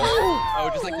this round. Oh,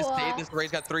 just like this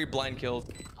Raze got 3 blind kills.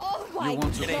 Oh my You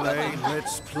want to god. play?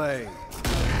 Let's play.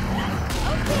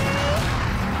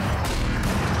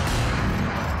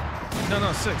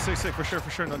 No, sick, for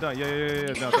sure. No, doubt.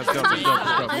 Yeah. No, that's dope.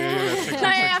 Yeah,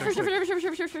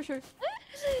 sick. For sure.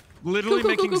 Literally Cool,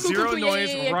 making zero yeah,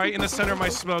 noise yeah, right in the center of my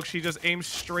smoke. She just aimed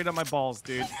straight at my balls,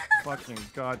 dude. Fucking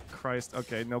God Christ.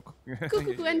 Okay, no.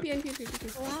 NP.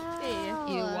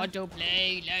 You want to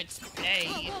play? Let's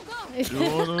play. You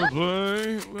wanna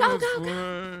play? Go.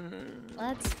 Play.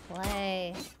 Let's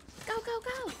play. Go.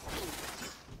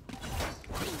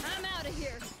 I'm out of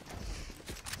here.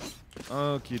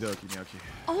 Okie dokie, gnocchi.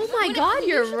 Oh my god,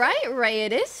 you're right, Ray.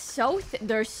 It is so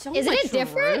there's so Isn't much it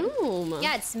different? room.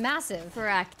 Yeah, it's massive. For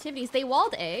activities. They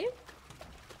walled A.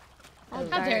 How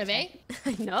dare they?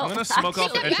 I know. I'm gonna smoke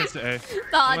off the entrance to A.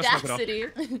 The audacity.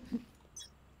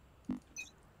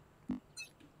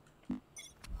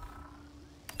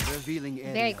 Revealing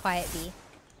area. Very quiet, B.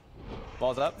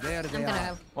 Balls up. There they I'm are.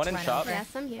 gonna. One in run shop. over.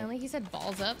 Yes, I'm I here. think he said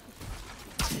balls up.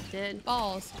 It did.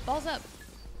 Balls up.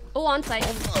 Oh, on site.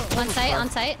 On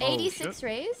site. 86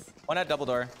 Rays. One at double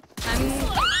door.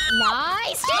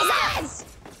 Nice, Jesus!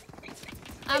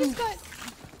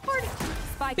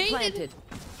 Spike Baited. planted.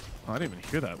 Oh, I didn't even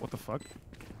hear that. What the fuck?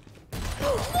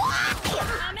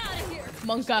 I'm out of here.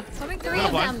 Monka. Coming 3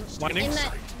 of them Blinding. in the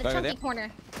Right chunky there.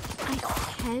 corner. I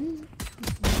can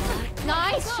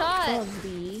Nice shot.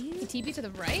 believe. TP to the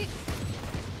right.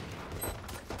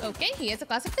 Okay, he has a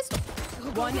classic pistol.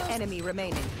 One enemy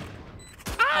remaining.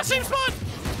 Ah, same spot!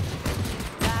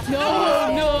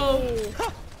 No.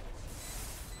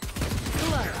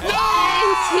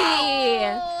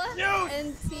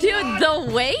 NT. Dude,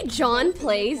 the way John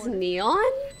plays Neon,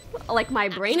 like my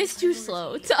brain is too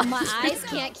slow to My eyes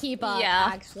can't keep up, Yeah.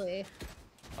 actually.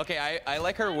 Okay, I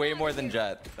like her way more than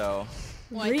Jet, though.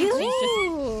 Well, I think she's just-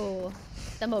 Ooh.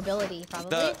 The mobility, probably.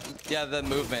 The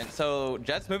movement. So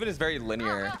Jet's movement is very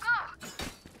linear.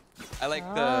 I like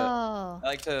Oh. I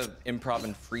like to improv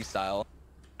and freestyle.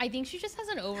 I think she just has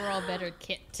an overall better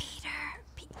kit.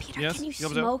 Peter, Yes? can you You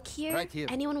over there? smoke here? Right here.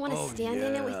 Anyone want to stand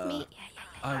in it with me?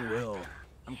 I will.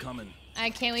 I'm coming. I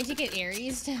can't wait to get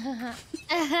Aries.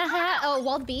 Oh,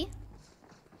 walled B.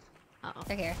 Uh-oh.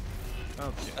 They're here.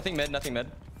 Okay. Nothing mid.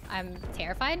 I'm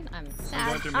terrified. I'm going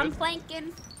sad. through I'm mid?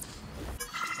 flanking.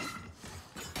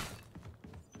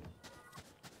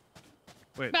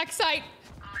 Wait. Backside.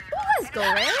 Let's go,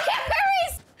 Ray.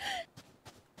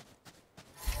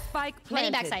 Spike Many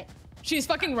planted. backside. She's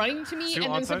fucking running to me, Two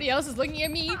and then onside? somebody else is looking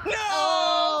at me. No!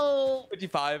 Oh.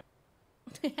 55.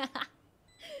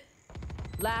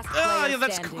 Last player Ah, yeah,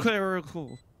 that's standing. cool. There's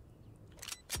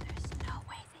no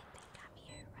way they think I'm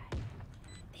here, right?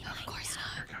 Of course not.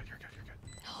 You're good.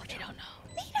 No, they don't know.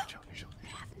 They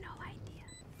have no idea.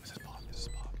 This is Bob.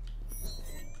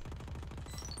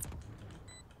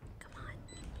 Come on.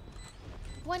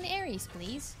 One Aries,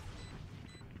 please.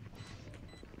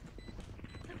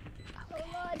 Come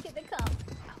on, get the cup.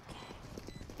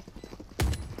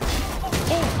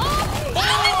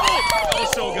 That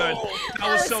was so good.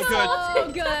 That was so good.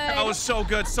 So good. That was so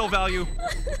good. So value.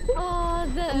 Oh,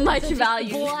 the Much just value.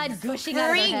 blood gushing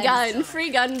out of their Free heads. gun. Free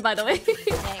gun, by the way.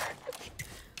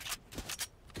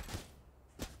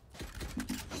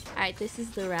 Alright, this is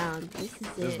the round. This is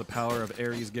This is it. the power of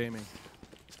Aries Gaming.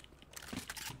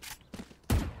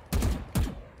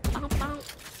 Bonk,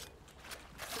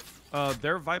 bonk.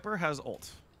 Their Viper has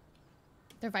ult.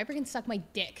 Their Viper can suck my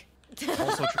dick.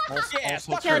 Also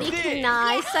true. Jody, can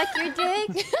I suck your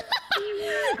dick?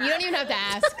 You don't even have to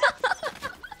ask.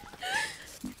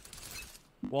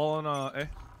 Wall on A.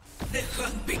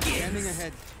 Scanning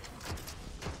ahead.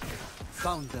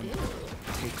 Found them.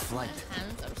 Take flight.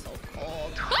 Hands are so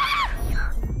cold.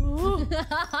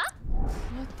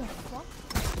 What the fuck?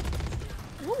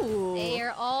 Ooh. They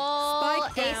are all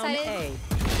Spike down A-sided. A.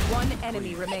 One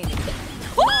enemy remaining.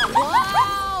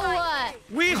 Wow!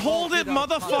 We hold it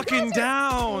motherfucking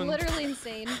down. Literally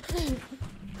insane.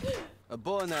 A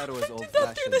bow and arrow is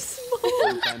old-fashioned.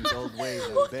 Sometimes old ways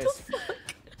are best.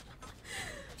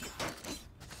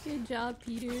 Good job,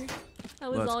 Peter. That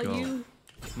was Let's all go. you.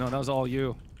 No, that was all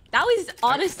you. That was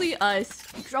honestly us.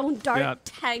 Drone, dart, Yeah.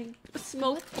 tank,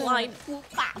 smoke, blind.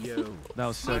 Yo. That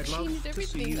was sick. I'd love changed to see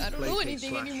everything. you I don't play know K anything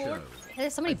slash anymore. show.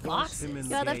 There's so many I'd voice boxes. him in the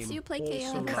Yeah, that's game, you play also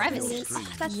KO. love his Crevices. stream.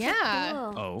 That's Yeah.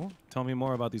 so cool. Oh, tell me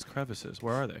more about these crevices.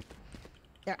 Where are they?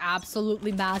 They're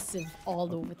absolutely massive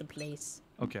all over the place.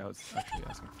 Okay, I was actually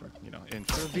asking for, you know,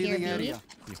 intro. Revealing area.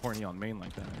 Be horny on main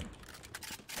like that.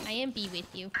 I am B with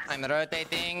you. I'm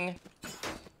rotating.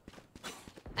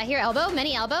 I hear elbow.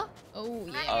 Many elbow. Oh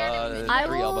yeah. I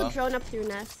Three will elbow. drone up through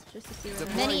nest just to see what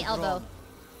happens. Many elbow.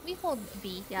 We hold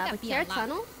B. Yeah, We but got B care on lock.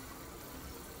 tunnel.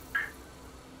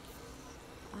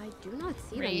 I do not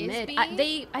see Raise them mid.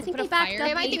 B? I think Put they a backed fire. up.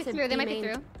 They might A be to through. They B might be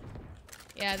main. through.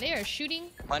 Yeah, they are shooting.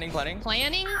 Planning. Planning.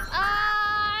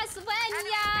 Ah,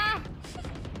 Svenja.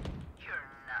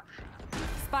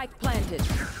 Spike planted.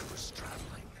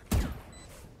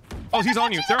 Oh, he's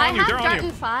on you. They're I on you. have They're on dart in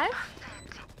you. 5.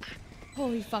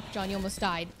 Holy fuck, John, you almost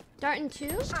died. Dart in 2.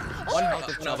 One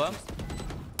elbow.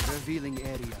 Revealing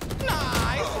area.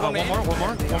 One more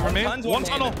main. Tons, One one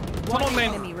tunnel. Tunnel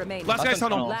Enemy main. remaining. Last guy's Last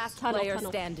one tunnel. Last Tunnel, player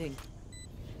tunnel. standing.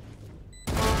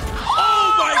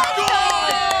 Oh my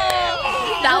god!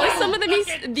 That was some of the most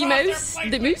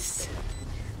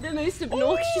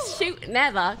obnoxious shoot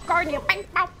ever. Guardian, bang,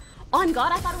 bang. On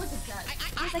God, I thought it was a judge.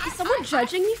 I was like, is someone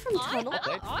judging me from tunnel?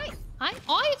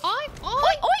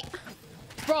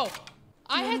 Bro,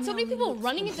 I had so many people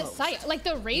running into sight. Like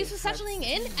the Raze was satchelating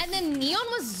in, and then Neon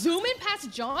was zooming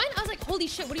past John. I was like, holy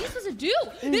shit, what are you supposed to do?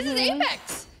 This is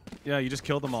Apex. Yeah, you just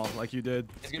killed them all like you did.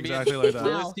 It's gonna be Exactly a like that.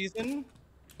 duelist season.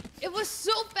 It was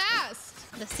so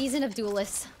fast. The season of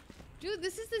duelists. Dude,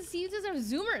 this is the season of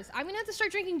Zoomers. I'm gonna have to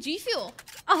start drinking G Fuel.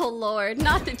 Oh Lord,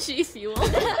 not the G Fuel.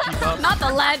 Not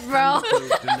the lead, bro.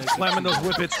 Slamming those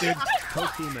whippets, dude.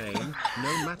 Pokimane,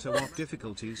 no matter what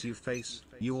difficulties you face,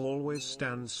 you always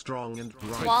stand strong and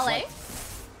bright.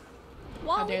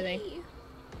 Wale. How dare they?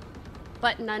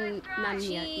 But none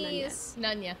yet.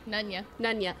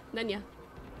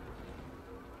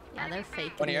 Yeah, they're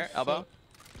fake. One here, elbow.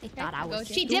 They thought I was.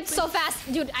 She dipped so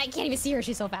fast. Dude, I can't even see her.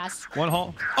 She's so fast. One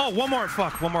hall. Oh, one more.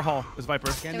 Fuck. One more hall. Is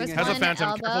Viper. There was Has a one phantom.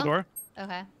 elbow. Careful door.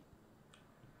 Okay.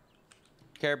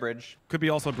 Care bridge. Could be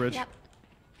also bridge. Yep.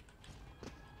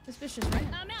 Suspicious, right?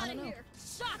 I don't know.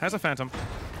 Has a phantom.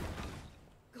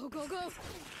 Go.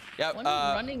 Yep. One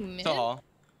running mid? To hall.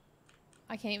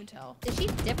 I can't even tell. Did she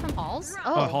dip from halls?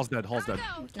 Oh, hall's dead. Hall's dead.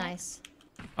 Nice.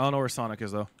 I don't know where Sonic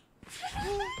is though.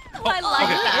 I like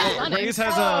that. Sonic.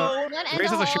 Raze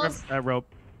has a sheriff at rope.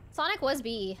 Sonic was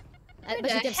B,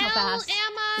 but she dipped so fast.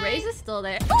 Raze is still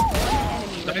there.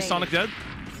 Is Sonic dead?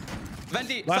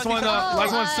 Venti. Last one.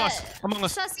 Last one. Sus. Among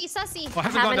us. Sussy. Oh,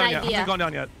 hasn't have gone an down yet. idea. Hasn't gone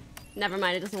down yet. Never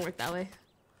mind, it doesn't work that way.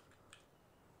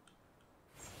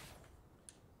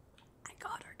 I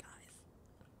got her,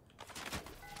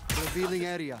 guys. Revealing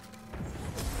area.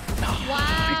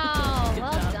 Wow,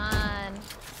 well done.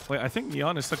 Wait, I think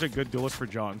Neon is such a good duelist for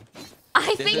John.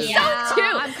 I think so too.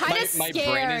 I'm kind of My brain is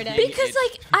scared. being- Because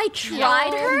like I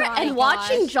tried her my and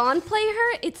watching gosh. John play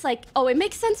her, it's like, oh, it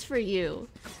makes sense for you.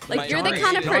 Like My you're the brain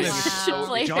kind of is- person John that is- should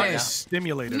play John her. is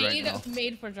stimulated right now.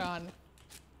 Made for John.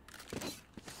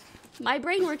 My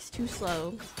brain works too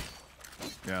slow.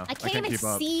 Yeah, I can't even keep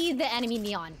up. see the enemy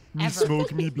Neon You ever.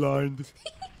 smoke me blind.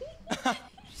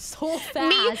 So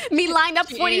fast. Me lined up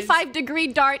She 45-degree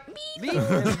dart. Me.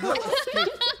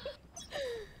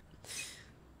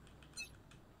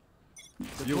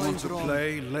 You want to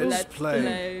play? Let's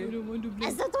play.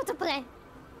 Let's not to play.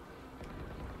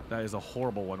 That is a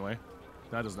horrible one-way.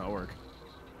 That does not work.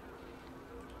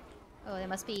 Oh, there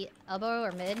must be elbow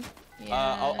or mid.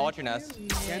 I'll watch your nest.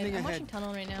 Standing I'm watching ahead.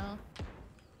 tunnel right now.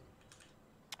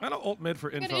 I don't ult mid for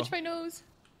I gotta info. itch my nose.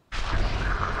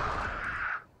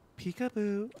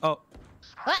 Peekaboo. Oh,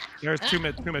 What? there's two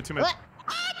mid. What?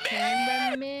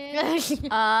 Camera mid.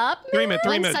 Up. Three mid.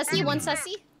 One sussy, one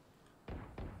sussy.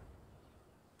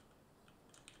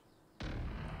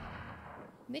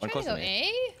 They One trying to close go to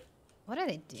me. A? What are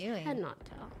they doing? Cannot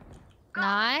tell.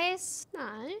 Nice.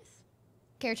 Nice.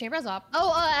 Carry chambers up.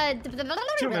 Oh, 2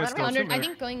 minutes still, 2 I minutes.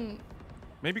 think going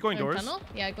Maybe going doors. tunnel.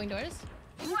 Yeah, going doors.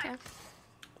 Okay.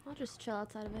 I'll just chill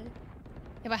outside of it.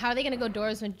 Yeah, but how are they gonna go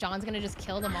doors when John's gonna just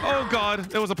kill them all? Oh god,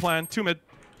 there was a plan. 2 mid.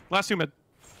 Last 2 mid.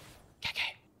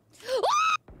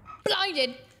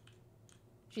 Blinded.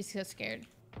 She's so scared.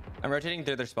 I'm rotating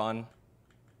through their spawn.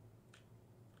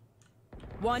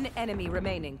 One enemy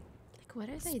remaining. Like, what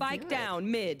are they Spike doing? down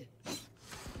mid. Sussy,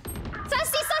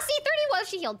 31.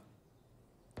 She healed.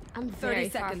 I'm 30 very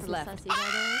far seconds from left. Sussy, by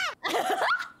the way.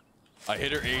 I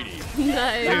hit her 80.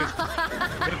 Nice.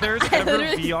 If there's ever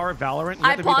literally- VR Valorant, you I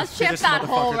have to be the paused champ fittest that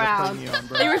whole motherfucker to play round. Neon,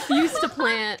 bro. They refused to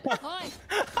plant.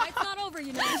 Fight's not over,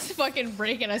 you know. It's fucking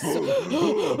breaking us.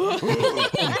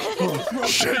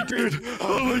 Shit, dude.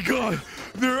 Oh my god.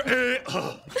 They're a.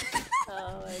 Oh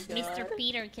my Mr.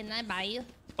 Peter, can I buy you?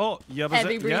 Oh, yeah, but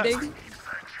Heavy breathing.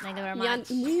 Thank you very Neon, much.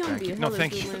 Neon be No, hella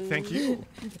thank you. zooming. Thank you.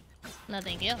 No,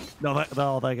 thank you. No, thank you.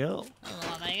 Oh,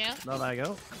 thank you. go. No, I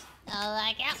go. Oh,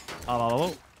 like it.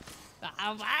 Oh,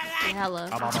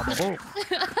 Hello.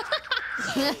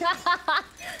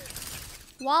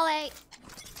 Wally.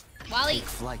 Wally.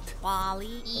 Flight.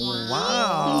 Wally.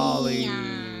 Wally.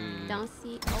 Don't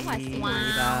see. Oh, I see.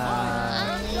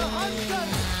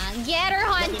 Get her,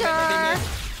 Hunter.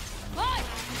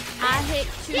 I hit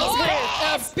two.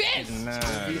 Bitch.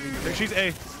 Nah. She's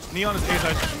A. Neon is A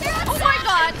side. Oh my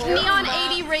god. Neon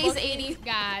 80, Raze 80.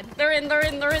 God. They're in.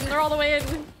 They're all the way in.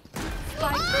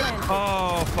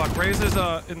 Oh, fuck. Raze is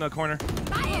in the corner.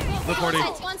 Look, Morty.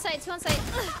 It's one side.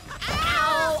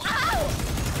 Ow. Ow.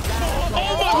 Oh,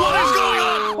 what is going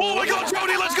on? Oh my god,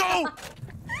 Jody, let's go!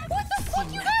 What the fuck,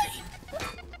 you guys?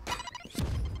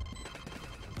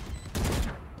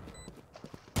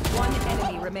 One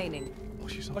enemy remaining. Oh,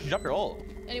 she dropped her ult.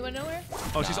 Anyone know where?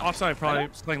 Oh, she's offside, probably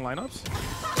playing lineups.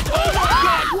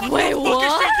 Wait, What what?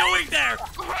 is she doing there?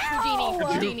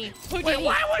 Houdini. Wait,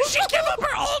 why would she give up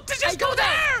her ult to just go there?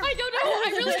 I don't know.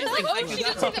 I really was like, oh, she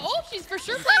didn't see the ult. She's for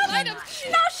sure playing lineups.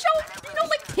 She's not showing,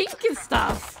 like pink and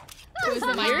stuff. It was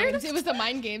the mind games. It was the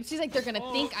mind games. She's like, they're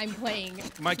gonna think I'm playing.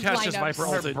 My cat's just Viper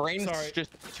Her ulted. brain's just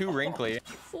too wrinkly.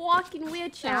 Fucking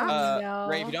weird, chat.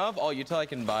 Ray, if you don't have all util, I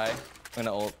can buy. I'm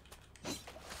gonna ult.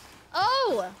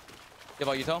 Oh. You have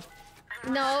all util?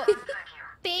 No.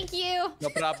 Thank you. No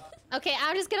problem. Okay,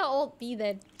 I'm just gonna ult B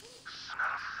then.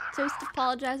 Toast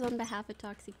apologize on behalf of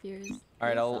Toxic Fears. All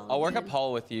right, I'll work up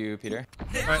Paul with you, Peter.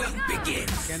 All right.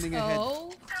 Scanning ahead.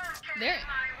 Oh. There.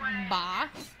 Ba.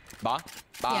 Ba?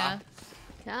 Ba. Yeah.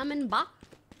 Coming back.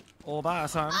 Oh, bye,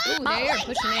 son. Ooh, they are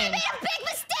pushing in.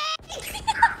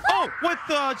 Oh, with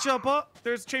the jump up.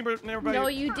 There's chamber nearby. No,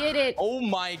 you did it. Oh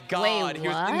my god, he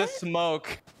was in the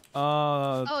smoke.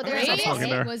 Oh, there I guess I'll it fucking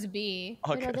there. was B.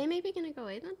 Wait, are they maybe gonna go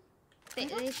A then?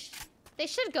 They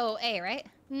should go A, right?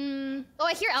 Oh,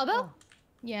 I hear elbow.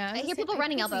 Yeah. I hear people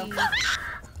running elbow.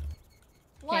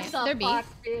 What the they're fuck,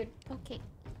 dude? Okay.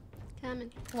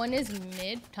 Coming. One is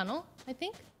mid tunnel, I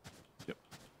think. Yep.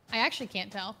 I actually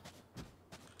can't tell.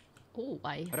 Oh,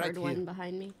 I Right heard one here.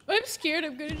 behind me. I'm scared.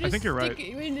 I'm gonna just think you're stick right.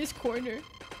 you in this corner.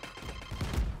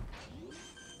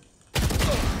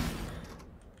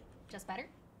 Just better.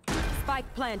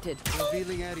 Spike planted.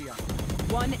 Revealing area.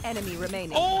 One enemy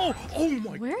remaining. Oh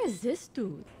my. Where is this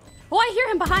dude? Oh, I hear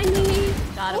him behind me.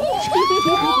 Got him.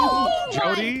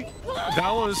 Jody,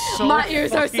 that was so My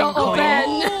ears are so fucking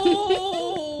clean. open.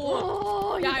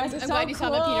 Oh, yeah, I'm guys are glad so you saw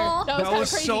that, Peter. cool. That was That kind of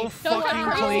was crazy. so That was kind fucking of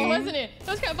crazy, clean. wasn't it?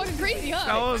 That was kind of fucking crazy, huh?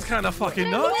 That was kind of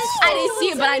fucking nuts. I didn't see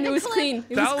it, but I knew it was clean.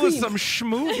 It That was was clean. some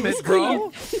schmovement,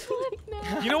 bro.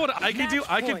 You know what I could do?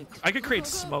 I could create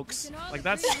smokes. Like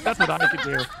that's what I could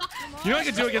do. You know what I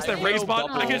could do against that Raze bot?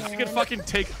 I could fucking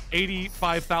take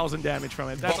 85,000 damage from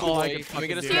it. That's all I could fucking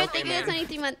do. Stuart, thank you for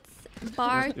 23 months.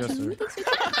 Bar Yes, 2. sir. Thanks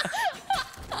for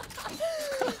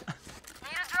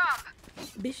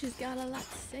Bitches got a lot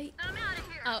to say.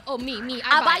 Oh, me.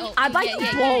 I buy ult. I buy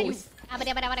Yeah, both.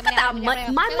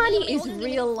 My money is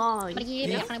real long.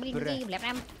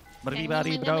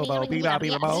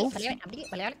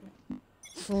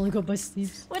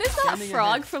 What is that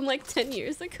frog from like 10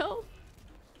 years ago?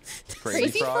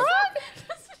 Crazy frog?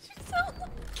 That's what you sound like.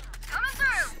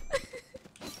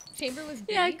 Chamber was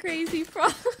B. Yeah, crazy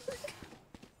frog.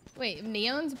 Wait,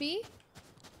 Neon's B?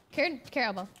 Care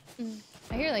elbow.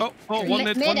 I hear like. Oh, one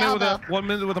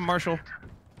mid with a Marshall.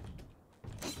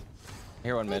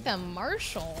 Here, one mid. With a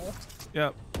Marshall.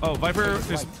 Yeah. Oh, Viper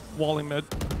is walling mid.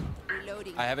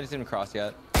 I haven't seen him cross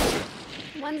yet.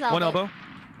 One's elbow. One elbow.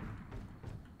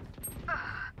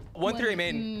 1-3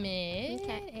 main. Mid.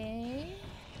 Okay.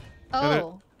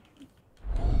 Oh.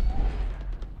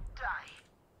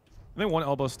 I think one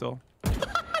elbow still.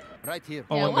 Right here.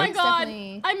 Oh, Yeah, one Oh my mid. god.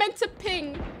 Definitely. I meant to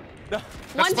ping. That's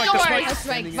One Spike, door. that's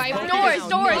Spike. That's right. Viper.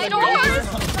 Doors.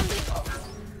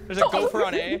 There's a gopher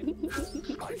on A.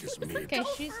 Okay,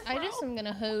 I just am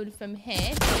gonna hold from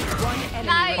here. One enemy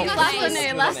Nice. remaining. Last one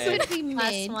there. Last One one. A. Be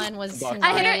Last mid. one was.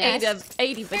 I hit her Yes.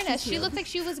 80, Fair but enough. She looked like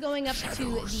she was going up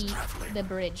to the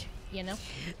bridge, you know?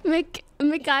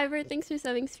 MacGyver, thanks for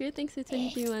subbing. Sphere, thanks for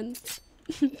 23 months.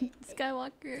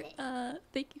 Skywalker,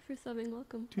 thank you for subbing.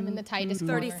 Welcome. I'm in the tightest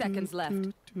 30 corner. seconds left.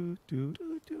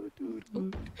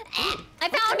 I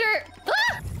found her.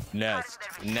 Ah!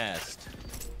 Nest.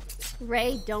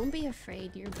 Ray, don't be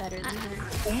afraid. You're better than her.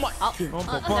 Oh my. Never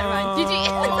mind.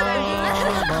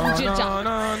 Good job.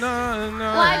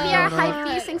 YBR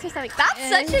Hypebeast, thanks for subbing. That's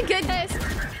such a good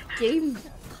game.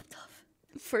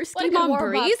 First What a game good on warm-up.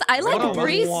 Breeze. I What like a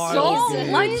Breeze wild so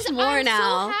game. much more I'm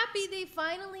now. so happy they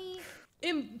finally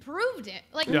improved it.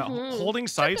 Like, Yeah, holding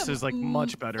sights is like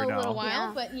much better a little now. while,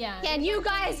 Yeah. but yeah. Can you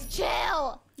guys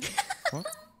chill? What?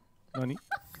 Nani?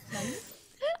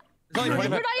 It's only We're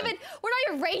 25%. not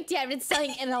even ranked yet. It's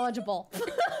saying ineligible. Oh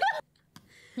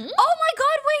my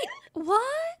god, wait.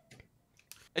 What?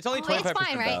 It's only Oh, 25%. it's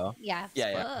fine, right? though. Yeah.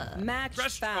 Yeah. Match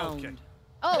found.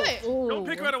 Okay. Oh. Don't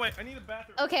pick right away. I need a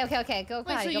bathroom. Okay. Go. Wait,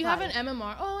 potty, so go you have potty. an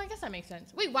MMR? Oh, I guess that makes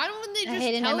sense. Wait, why don't they A just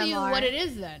hidden tell you MMR. what it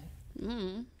is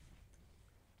then?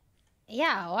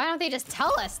 Yeah. Why don't they just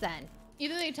tell us then?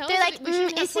 Either they tell They're us like, we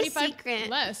should have it's a 25 secret.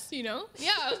 less, you know?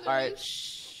 Yeah. All right.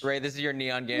 Ray, this is your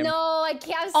neon game. No, I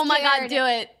can't. Oh my god, do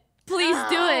it. Please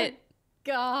do it.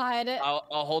 God.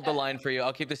 I'll hold the line for you.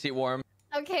 I'll keep the seat warm.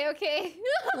 Okay.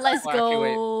 Let's Oh, actually,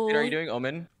 wait. go. Are you doing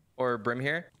Omen or Brim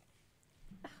here?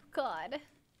 God.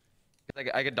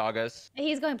 I could dog us.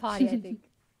 He's going potty, I think.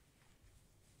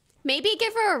 Maybe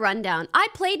give her a rundown. I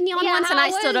played Neon Yeah, once and I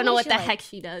what still don't know was what the she like? heck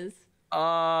she does.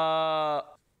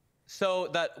 So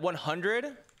that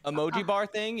 100 emoji bar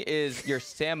thing is your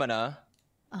stamina.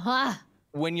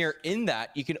 When you're in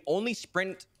that, you can only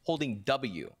sprint holding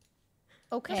W.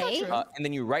 Okay. And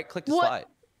then you right click to slide.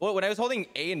 Well, when I was holding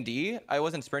A and D, I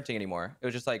wasn't sprinting anymore. It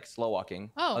was just like slow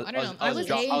walking. Oh, I don't know. I was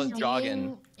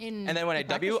jogging. In And then when I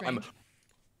W, I'm.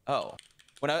 Oh.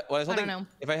 When I was holding, know.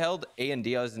 if I held A and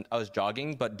D, I was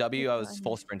jogging, but W, I was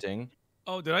full sprinting.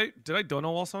 Oh, did I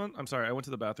dono wall someone? I'm sorry, I went to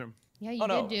the bathroom. Yeah, you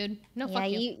did, dude. No, fuck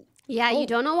you. Yeah, you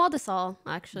don't know all this all,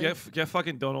 actually. Get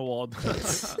fucking dono walled.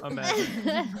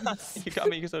 Imagine. You got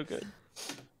me so good.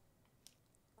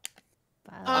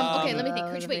 Okay, let me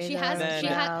think. Wait, she had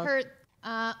her.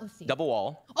 Let's see. Double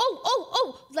wall.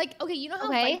 Oh, like, okay, you know how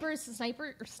Okay. Viper's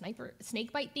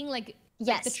snake bite thing, like,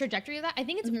 Yes. the trajectory of that? I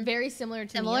think it's very similar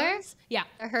to Similar? Neon's. Yeah.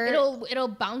 Her- It'll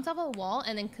bounce off a wall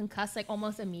and then concuss, like,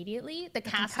 almost immediately. The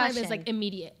cast time is, concussion. like,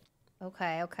 immediate.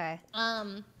 Okay.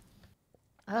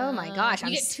 Oh my gosh, I'm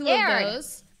you get scared. 2 of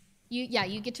those.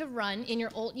 You get to run. In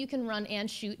your ult, you can run and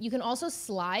shoot. You can also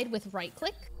slide with right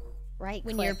click.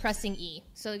 When you're pressing E.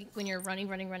 So when you're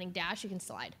running, dash, you can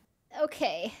slide.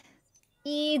 Okay.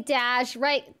 E dash,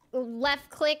 left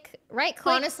click, right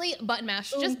click. Honestly, button mash.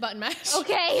 Just button mash.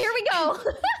 Okay, here we go.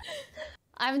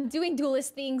 I'm doing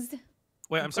duelist things.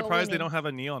 Wait, I'm surprised they don't have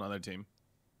a neon on their team.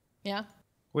 Yeah.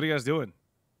 What are you guys doing?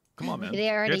 Come on, man. They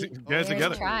already, get it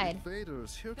together. tried.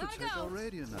 Invaders here to take our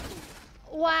radio now.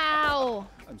 Wow.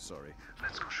 I'm sorry.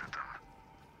 Let's go shoot them.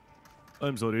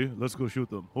 I'm sorry. Let's go shoot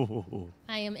them. Ho, ho, ho.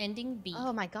 I am ending B.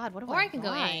 Oh my god, what do Or I I can go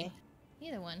buy? A.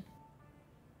 Either one.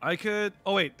 I could.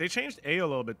 Oh wait, they changed A a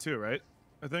little bit too, right?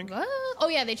 I think. What? Oh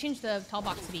yeah, they changed the tall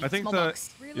box to be I think small the box.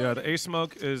 the A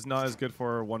smoke is not as good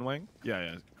for one way.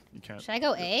 Yeah, you can't. Should I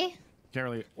go A? Can't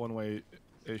really one way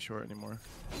A short anymore.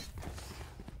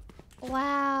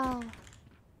 Wow.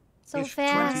 So Ish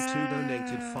fast. 22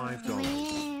 donated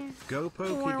 $5. Go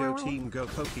Pokey, go team, go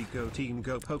Pokey, go team,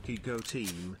 go Pokey, go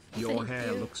team. Your Thank hair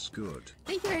you. looks good.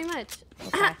 Thank you very much.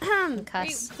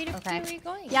 Cuss. Where are you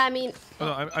going? Yeah, I mean, Oh,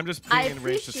 no, I'm just I being in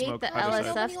range to appreciate smoke. the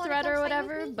either side. LSF thread or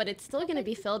whatever, but it's still going to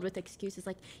be filled with excuses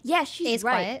like, yeah, she's Stays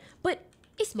right, quiet. but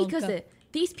it's because Monka. of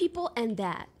these people and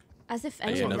that. As if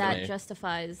any yeah, of no, that me.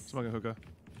 justifies Smoking hookah.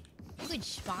 Good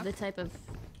spot. the type of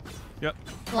Yep.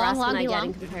 Long, harassment I get long.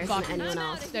 in comparison to anyone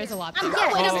else. There's a lot. I'm there.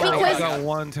 getting Oh, it I because got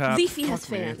one tap. Leafy has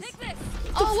Fuck me. fans.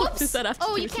 oh Does whoops. that have to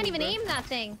Oh, do you with can't me, even bro? aim that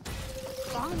thing.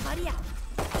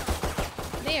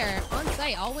 There, on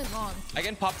site, all went long. I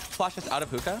can pop flashes out of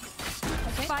hookah.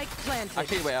 Spike planted.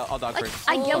 Actually, wait, I'll dog Like, first.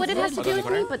 I get what it has to I'll do go in with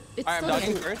the me, corner. but it Alright, I'm still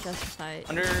dodging doesn't first. justify it.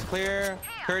 Under clear,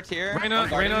 turret here.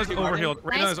 Reyna's overhealed.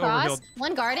 Reyna Nice is cross. overhealed.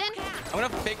 One garden. I'm gonna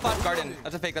fake flash garden.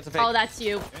 That's a fake. That's a fake. Oh, that's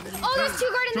you. Oh, there's two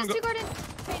garden. There's two garden.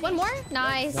 One more.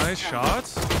 Nice. Nice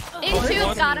shots.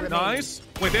 Into, got him. Nice.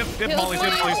 Wait, they have mollies. They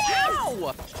have mollies.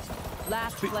 Ow!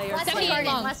 Last player. Last one 78 garden.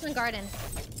 long. Last one garden.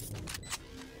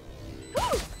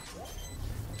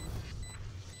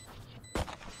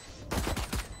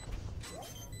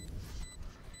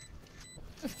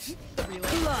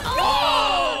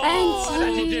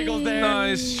 And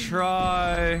Nice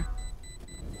try.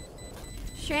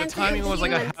 The Shanty timing was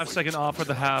like a humans. half-second off for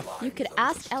the half. You could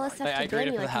ask LSF Hey, I to ban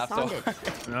agreed me for the like half, Hassan though.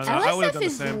 did. No, I would've LSF done the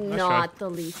is same. Nice try. not the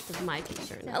least of my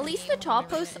concern. At least the top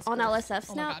posts on LSFs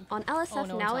Oh my now God. on LSF Oh, no,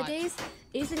 it's hot. nowadays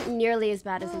isn't nearly as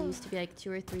bad as it used to be like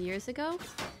 2 or 3 years ago.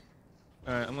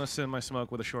 Alright, I'm gonna sit in my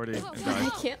smoke with a shorty and I die.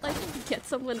 can't like get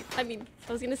someone. I mean,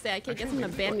 I was gonna say I can't get someone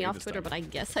to ban me off Twitter, but I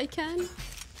guess I can.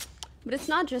 But it's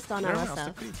not just on Never mind, I'll LSF,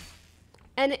 stick to you.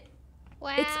 and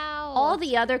Wow. it's all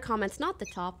the other comments, not the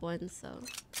top ones. So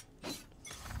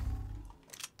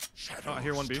Oh, I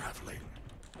hear one B.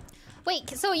 Wait,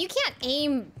 so you can't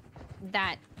aim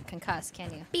that concuss,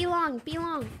 can you? be long, be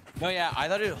long. No, yeah, I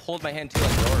thought it'd hold my hand too,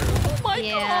 like Yoru. my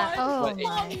Yeah. god.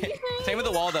 Oh. Same with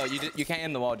the wall though. You can't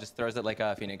end the wall. Just throws it like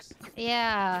a phoenix.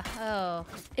 Yeah. Oh.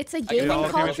 It's a get gaming all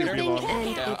culture the thing, people. and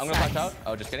Yeah, it's I'm gonna flash out.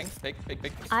 Oh, just kidding. Fake.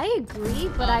 I agree,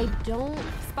 but I don't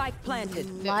Spike planted.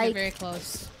 They're like very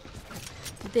close.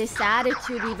 this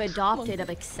attitude we've adopted of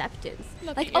acceptance.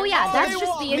 Look Like, at oh your yeah, that's ball.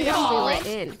 just the industry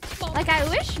we're in. Like, I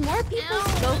wish more people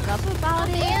spoke up about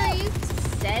it,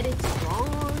 said it's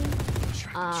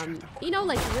wrong. You know,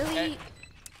 like really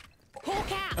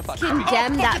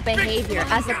condemn that behavior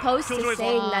as opposed to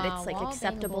saying that it's like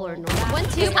acceptable or normal.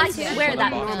 I swear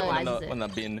that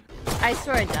normalizes it. I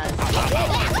swear it does.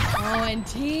 Oh, and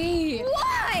T.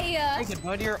 Why? Hey,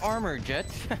 goodbye to your armor, Jet.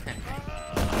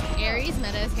 Ares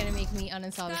meta is gonna make me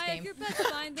uninstall this game.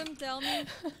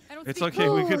 It's okay.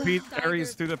 We could beat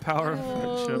Ares through the power of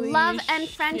friendship. Love and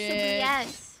friendship,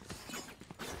 yes.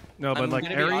 No, but I'm like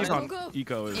gonna be Ares honest. on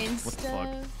eco is what the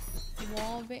fuck.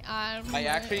 I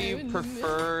actually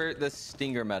prefer the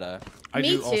Stinger meta. I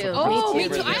do also prefer Oh, me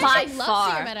Stinger too. meta. I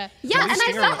love Stinger meta. Yeah, and I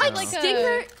Stinger felt like meta.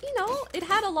 Stinger, you know, it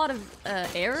had a lot of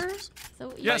errors.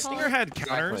 So Yeah, Stinger had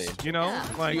counters, Exactly. you know?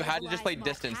 Like, You had to just play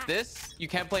distance. This, you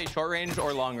can't play short range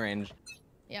or long range.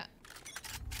 Yeah.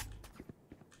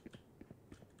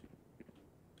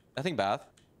 Nothing bath.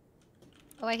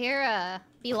 Oh, I hear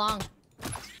be long.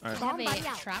 Alright. I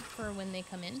have a trap for when they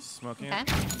come in. Smoking Okay.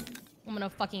 it. I'm gonna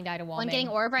fucking die to wall One bang. getting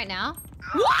orb right now.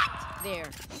 What? There.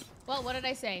 Well, what did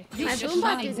I say? My You just boombox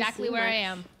shot didn't exactly seem where like- I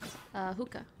am.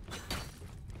 Hookah.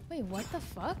 Wait, what the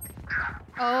fuck?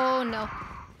 Oh no.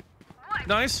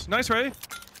 Nice, Run! Ray.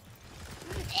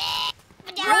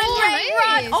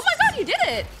 Oh my god, you did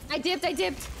it! I dipped.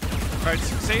 Alright,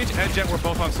 Sage and Jet were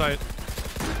both on site.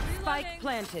 Spike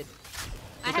planted.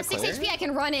 I have 6 HP. I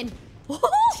can run in. Ready?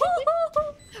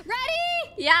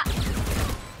 Yeah.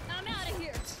 I'm out of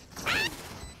here.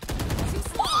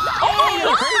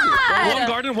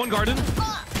 One garden.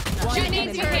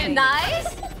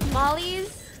 Nice.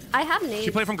 Molly's. I have nades.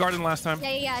 She played from garden last time.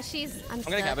 Yeah. She's. I'm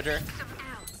gonna cabbage her.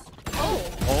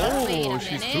 Oh, Wait a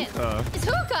she's minute. hookah. It's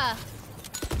hookah.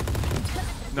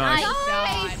 Nice.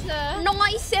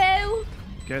 Nice.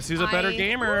 Guess who's a better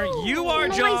gamer? You are,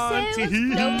 Nice. John. Let's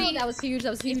No, that was huge.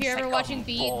 If you're ever watching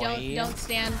B, boy. don't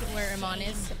stand where Iman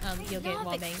is. You'll get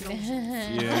wall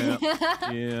banged.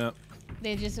 Yeah.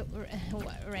 They just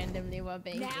randomly wall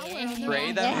banged.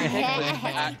 Ray, that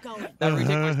retake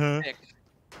was sick.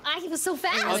 I was so I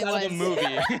fast. was out of the movie.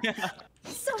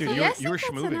 Dude, You guys you were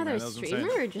think that's schmooving, man. another That was streamer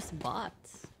insane. or just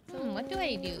bots? What do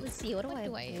I do? Let's see. What do I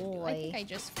do? I think I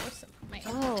just forced my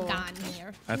gun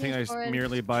here. I think I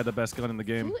merely buy the best gun in the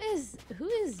game. Who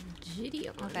is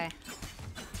Gideon? Okay.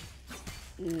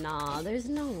 Nah, there's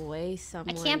no way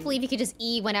someone. I can't believe you could just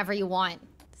E whenever you want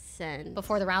send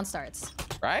before the round starts.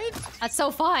 Right? That's so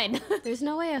fun. There's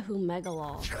no way a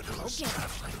Humegalol.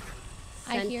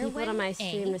 I Send hear people to when my A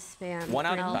stream to spam. One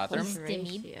out in the Girl bathroom. plus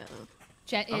Stimmied. ratio.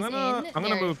 Jet is I'm in. gonna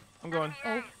There- move. I'm going.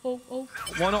 Oh.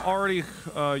 One already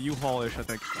U-Haul-ish, I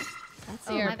think. That's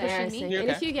You're pushing me? embarrassing. You And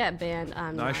if okay? you get banned,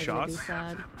 I'm Nice not gonna be shots.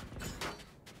 sad.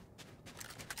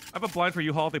 I have a blind for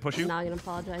U-Haul if they push you. I'm not gonna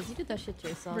apologize. You did that shit to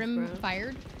yourself, Rim bro.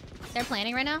 fired. They're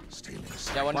planning right now.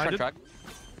 Yeah, one Blinded? truck.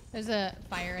 There's a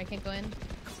fire. I can't go in.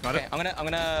 Got Okay, it. I'm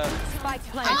gonna. Spike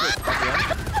planted.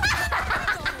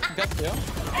 Got two.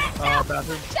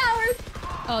 Bathroom.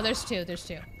 Oh, there's two.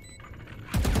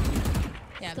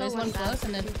 Yeah, there's one close,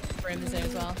 and then Brim is there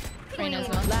as well. Train as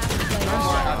well.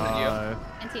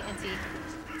 NT.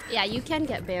 Yeah, you can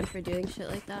get banned for doing shit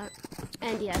like that.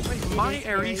 And yes, My it is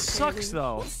very Ares sucks crazy.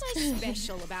 though. What's so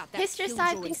special about that? History killjoy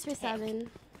side, thanks for tech? 7.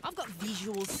 I've got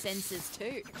visual senses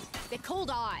too. They're called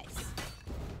eyes.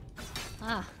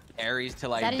 Ah. Ares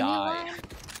till Is that I a new die. one?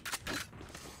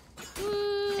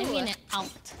 I mean, out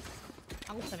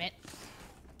of it.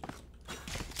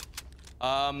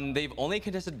 They've only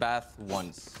contested bath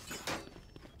once.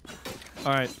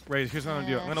 All right, Ray, here's what I'm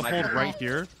gonna do. I'm gonna hold right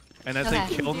here, and as Okay.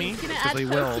 they kill me, Gonna because add they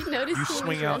will, Poki notice you to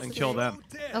swing his out and kill resume.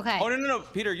 them. Okay. Oh no,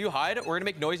 Peter, you hide. We're gonna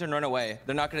make noise and run away.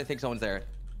 They're not gonna think someone's there.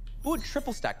 Who would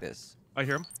triple stack this? I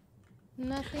hear him.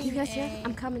 Nothing. You guys here?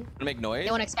 I'm coming. I'm gonna make noise.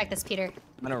 They won't expect this, Peter.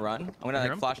 I'm gonna run. I'm gonna Hear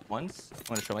like him? flash once. I'm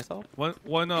gonna show myself.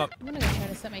 One up. I'm gonna go try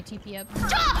to set my TP up.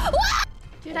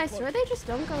 Dude, I swear they just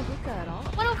don't go hookah at all.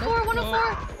 104.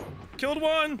 104. Killed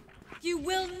one. You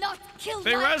will not kill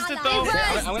They my rested ally. though.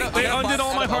 They I'm gonna undid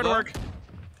all flash my out hard elbow. work.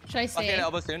 Should I I'll stay? get an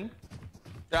elbow soon.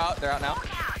 They're out. They're out now.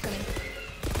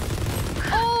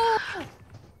 Oh.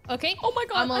 Okay. Oh my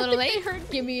god, I'm a I little think late. they heard me.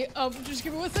 Give me just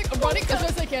give me 1 sec. I'm running as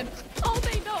best I can. Oh,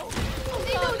 they know.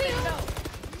 Oh, they know.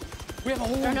 We have a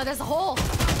hole. No, there's a hole.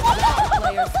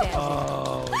 Player standing.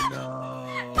 Oh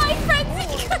no. My friends.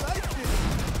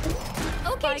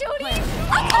 Okay, Jodi.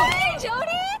 Okay,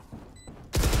 Jodi.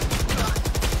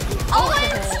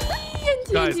 Oh,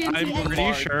 Guys, I'm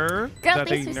pretty sure Girl, that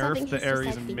they thanks for nerfed subbing. the He's Ares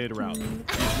just like, mid-round.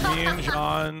 Me and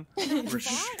John were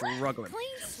struggling.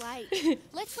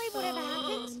 Let's leave whatever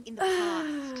happened in the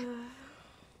past.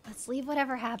 Let's leave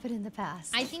whatever happened in the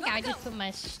past. I think I just put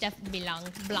my stuff belong.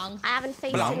 I haven't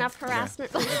faced Blanc. enough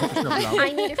harassment. Blanc.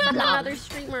 I need it from another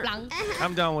streamer.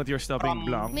 I'm down with your stuff being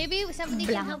blanc. Maybe somebody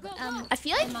can help. I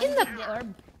feel like in the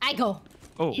orb. I go.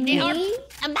 Oh, me,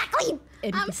 I'm not clean.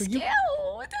 I'm scared.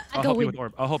 I'll help you with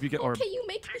orb. I'll help you get orb. Okay, you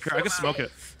make me Here, I can smoke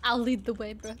it. I'll lead the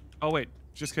way, bro. Oh wait,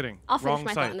 just kidding. I'll finish Wrong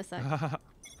my site. thought in a sec.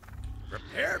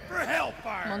 Prepare for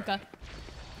hellfire. Monka.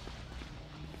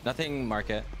 Nothing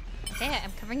market. Okay,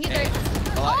 I'm covering you there.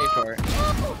 A lot A short.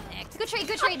 Good trade,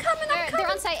 good trade. They're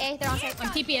on site A. They're on site. I'm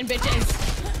TPing bitches.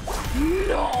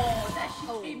 No, that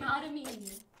shit came out of me.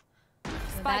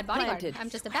 Bad bodyguard. I'm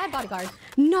just a bad bodyguard.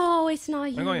 No, it's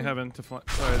not you. I'm going heaven to fly.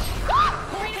 Sorry.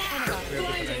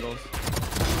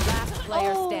 Last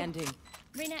player standing.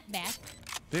 Reyna back.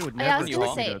 They would I never was do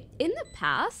gonna say, that. in the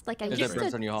past, like I There's used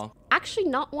difference to on you, Hall. actually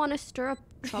not want to stir up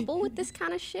trouble with this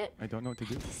kind of shit. I don't know what to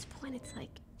do. At this point, it's like,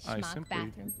 I Schmuck simply.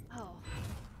 bathroom. Oh.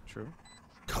 True.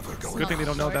 Cover going. Good thing they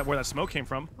don't know that where that smoke came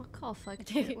from. I'll call fuck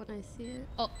it when I see it.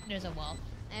 Oh, there's a wall.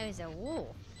 There's a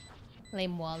wall.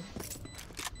 Lame wall.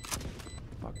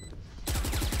 Fuck.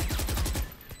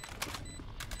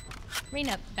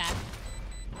 Reyna back.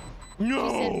 She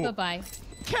No. said bye-bye.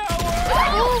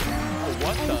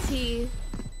 What the? NT.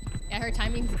 Yeah, her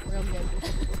timing's real good.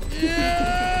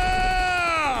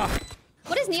 Yeah!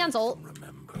 What is Neon's ult?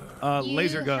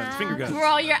 Laser guns, finger guns.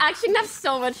 Bro, you're actually gonna have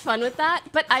so much fun with that.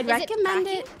 But I'd Is it recommend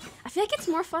hacking? it. I feel like it's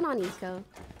more fun on eco.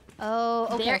 Oh,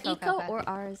 okay. Their okay, eco okay. or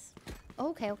ours.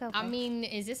 Okay. I mean,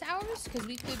 is this ours? Because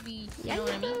we could be, Yeah, you know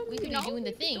what I mean? yeah, We could you be doing the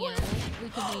know, thing, you know? We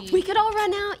could be... We could all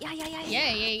run out. Yeah.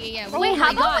 Yeah. Oh, wait, Oh how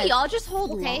my about God. we all just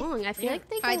hold Okay. long? I feel like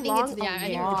they go I think long it's, yeah, I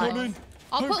think a we're lot. coming.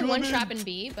 I'll put one trap in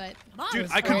B, but... Dude,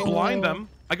 I could blind them.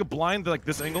 I could blind like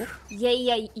this angle. Yeah,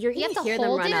 you're You gonna have to hear them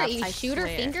hold run it, or up. you I shoot her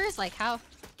swear. fingers? Like how?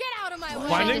 Get out of my way.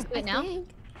 Blinding? Just do it now.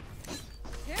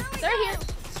 They're here.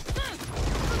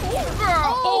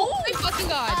 Oh my fucking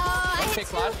God. Let's take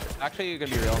flash. Actually, you're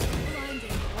gonna be real.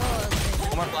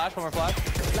 One more flash.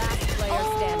 Last player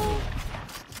standing.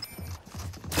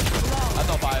 That's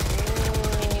all 5.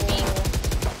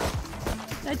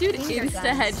 That dude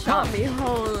insta headshot me.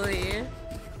 Holy.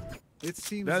 It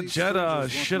seems That these Jet soldiers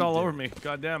want shit me all dead. over me.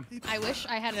 Goddamn. I wish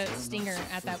I had a stinger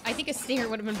at that. I think a stinger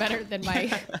would have been better than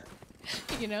my,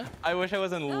 you know? I wish I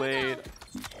wasn't late.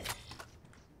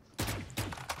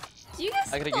 Do you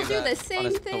guys I could still have do given the that same on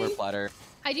a silver thing? platter.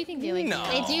 I do think they like No.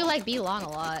 They do like be long a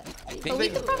lot. I think But we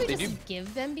they, could probably they just do.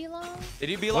 give them belong. They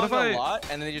do be What long if a I- lot,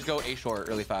 and then they just go A short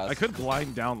really fast. I could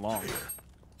blind down long.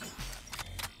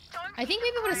 I think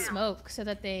maybe put a smoke so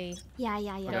that they Yeah.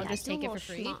 don't just do a take it for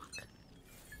little free. schmuck.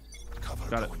 Cover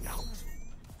Got it. going out.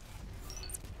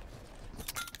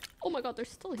 Oh my god, they're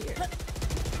still here.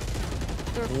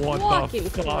 They're What the fucking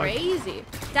fuck? crazy.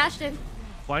 Dashed in.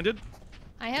 Blinded?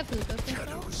 I have hookah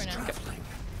control for now.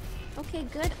 Okay,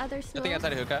 good. Other smoke. Nothing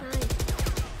outside of hookah. Nice.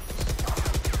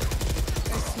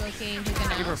 They're smoking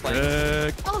hookah Keep her now. flank.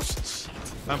 Sick. Oh shit.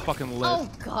 I'm fucking lit. Oh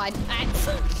god.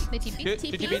 They TP.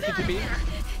 2 TP, 2 TP.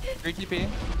 3 TP.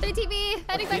 3 TP.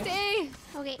 Heading back to A.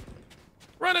 Okay.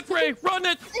 Run it, Ray! Run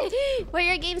it! Where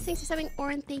your game thanks for subbing,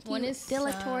 Oren. Thank you. One is,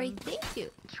 Dilatory. Thank you.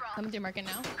 Coming through market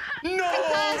now.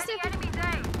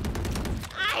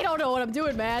 I don't know what I'm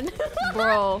doing, man.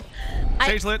 Bro.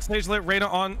 Stage lit. Reyna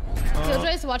on.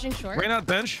 Killjoy is watching short. Reyna at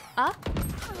bench. Up.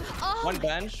 One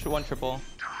bench, one triple.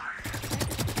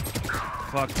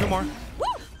 Fuck, 2 more.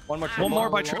 One more triple. One more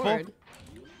by Lord. triple.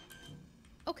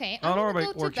 Okay, I don't know I'm gonna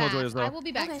where go where to Killjoy back. is, though. I will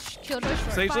be back. Killjoy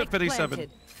short. Stage lit, Spike 57.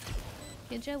 planted.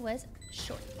 Killjoy was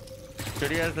short.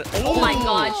 Dirty has the. Oh my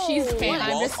god, she's Okay, good.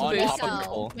 I'm Wall just on moving. top of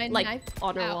triple. My Like, knife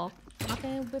on her out. wall.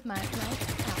 Walking with my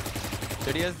knife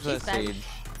Dirty has the She's bench. stage.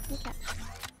 Okay.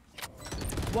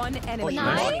 One enemy.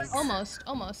 out. Almost.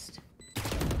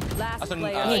 Last That's an,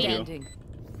 player two. standing.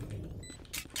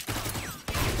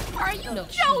 Are you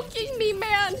joking me,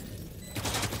 man? You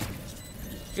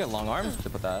got long arms to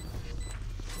put that.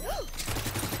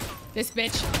 This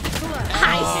bitch.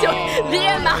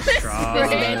 The amount of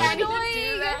Try.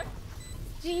 annoying.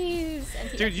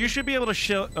 Jeez. Dude, you should be able to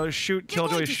shoot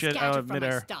Killjoy's shit out of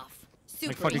midair.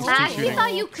 Like fucking I street actually shooting.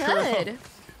 thought you could. I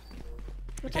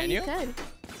thought Can you? could.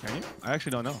 Can you? I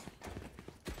actually don't know.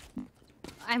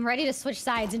 I'm ready to switch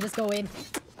sides and just go in.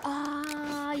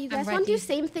 You guys want to do ready.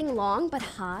 same thing long but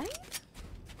high?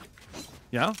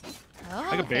 Yeah? Oh,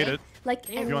 I could bait okay. it. Like,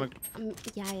 If you wanna-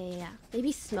 yeah.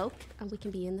 Maybe smoke, and we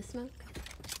can be in the smoke.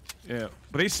 Yeah,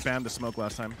 but they spammed the smoke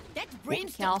last time.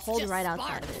 Okay, I'll hold right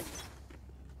outside of it.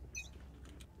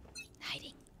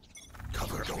 Hiding.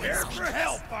 Cover for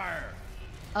hellfire.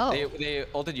 Oh. They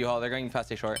ulted you all. They're going fast,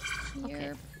 stay short.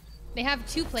 Okay. They have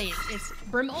 2 plays. It's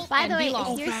Brim ult By and the way,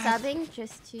 V-Long. if you're subbing,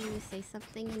 just to say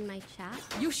something in my chat.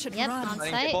 You should Yep, run. on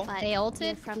Running site. people? They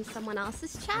ulted. From someone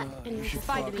else's chat and you just should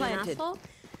fight called me an planted. asshole.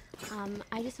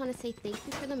 I just want to say thank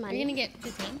you for the money. You're gonna get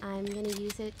detained. I'm gonna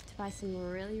use it to buy some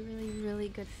really, really, really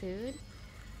good food,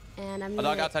 and I'm A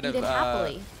dog gonna outside eat of it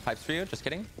happily. pipes for you. Just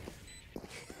kidding.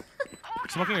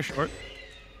 Smoking a short.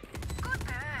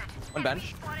 One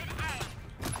bench.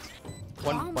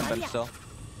 One bench still.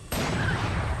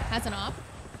 Has an op.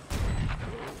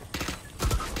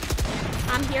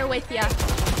 I'm here with ya.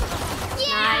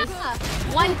 Nice.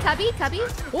 One cubby.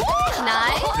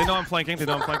 Nice. They know I'm flanking. They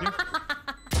know I'm flanking.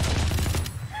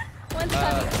 One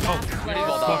cubby.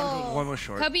 Fuck, one was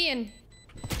short. Cubby and.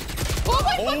 Oh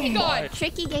my fucking god!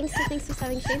 Tricky gangster, thanks for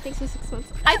subbing. Shane, thanks for 6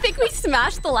 months. I think we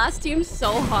smashed the last team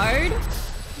so hard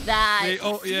that Wait,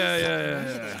 oh yeah.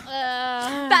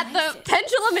 that the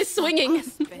pendulum is swinging.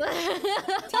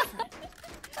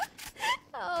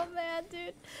 Oh man,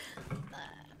 dude.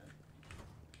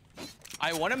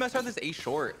 I want to mess around this A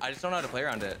short. I just don't know how to play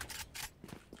around it.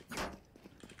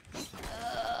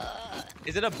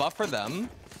 Is it a buff for them?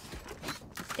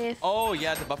 If Oh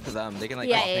yeah, it's a buff for them. They can like.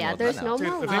 yeah. There's no Dude,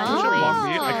 more if they push up long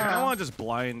B, I lines. kind of want to just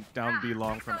blind down B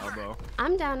long from elbow.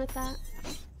 I'm down with that.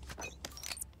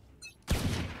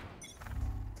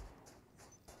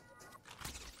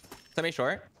 Semi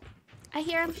short. I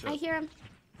hear him. I hear him.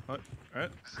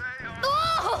 Alright.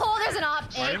 Oh, there's an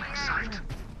op. Fine.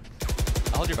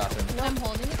 I'll hold your bathroom. No, I'm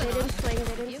holding it. They didn't swing. They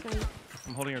didn't swing.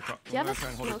 I'm holding your cross. Do you have a try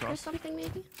and hold your smoke or cross. something,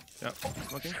 maybe? Yep,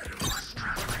 smoking.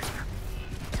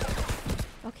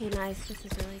 Okay, nice. This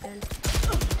is really good.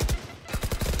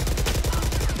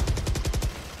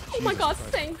 Oh my god,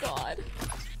 thank god.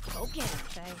 Okay.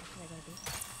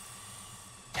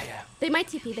 Yeah. They might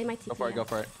TP. They might TP. Go for it. Go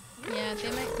for it. Yeah, they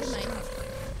might.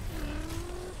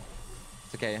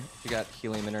 It's okay. She got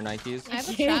helium in her Nikes. I have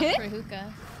a trap for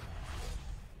hookah.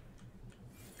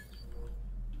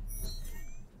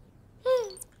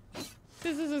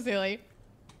 This is so silly.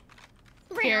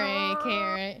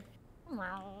 Carrot.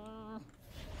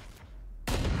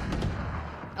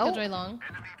 Killjoy long.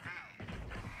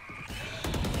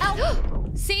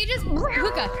 Ow! Sage's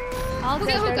hookah. All good.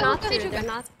 Hookah, They're not hookah, through. hookah. They're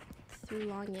not through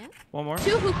long yet. One more.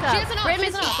 2 hookah. She has an op. Brim She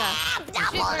is has an op.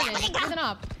 hookah. She's burning. She has an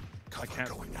op. I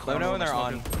can't. Let me know when they're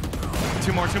on.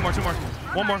 Two more.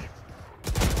 One more.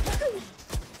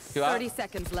 2 out. 30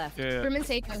 seconds left. Yeah. Brim and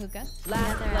Sage no hookah.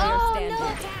 Last player Oh standing.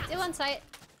 no! They on site.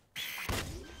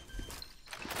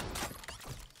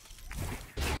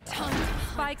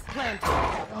 Spikes planted.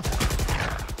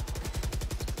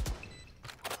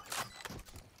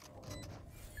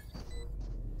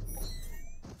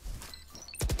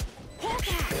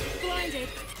 Blinded.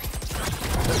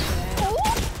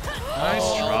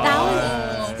 Nice try.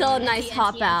 That was still a nice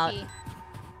hop out. It's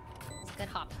a good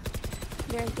hop.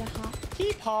 Very good hop.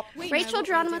 Keep hop. Rachel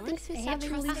Geronimo, thanks for Hey, subbing.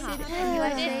 trust Lucid, the hop.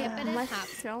 USA, But it hop.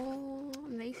 Marcel,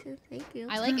 Mason, thank you.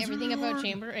 I like everything about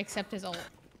Chamber except his ult.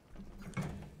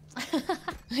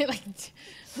 I like.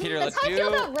 Peter, let's how I do. feel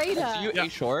about Rada. Let's do A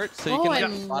short, so you Oh, can I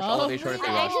like flash all of A short if you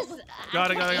want.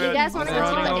 Got it. You guys wanna go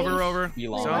Running to the over. Be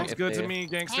long Sounds if good they- to me,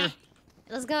 gangster.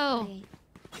 Let's go.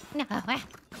 No.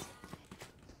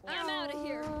 I'm out of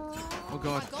here. Oh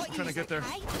god, I'm trying to get there.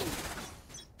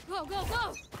 Go. Go,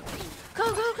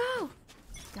 go, go.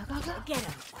 Get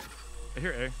him. I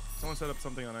hear A. Someone set up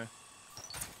something on A.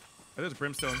 There's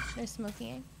brimstone. They're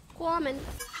smoking. Woman.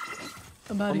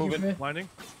 We're moving. Blinding.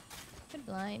 Good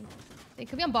blind. They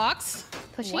could be on box.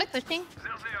 Pushing. What? Pushing.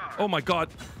 Oh my god.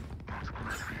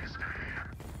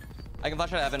 I can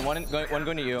flash at Evan. One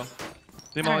going to you.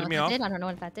 They I don't modded know me if off. that did. I don't know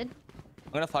what that did.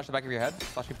 I'm gonna flash the back of your head.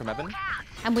 Flashing from Evan.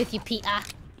 I'm with you, Pete.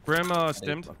 Brim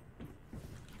stimmed.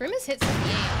 Brim has hit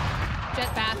 78.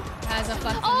 Jet Bath has a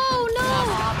fucking. Oh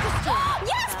no!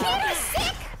 Yes, Pete is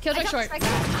sick. Killjoy short. Player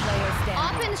standing.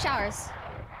 Off in the showers.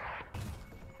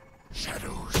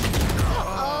 Shadows.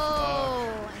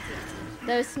 Oh.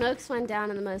 Those smokes went down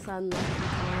in the most unlucky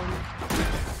time.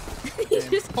 He's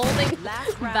just holding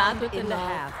Last bad round with the in the knob.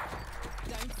 half.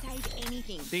 Don't save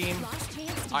anything. Theme. Last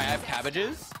chance to Alright, I have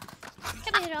cabbages.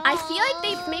 I feel like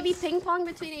they maybe ping pong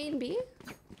between A and B.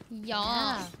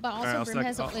 Yeah. But also Alright, I'll Brim stack-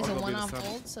 has I'll is go a do the one-off seven.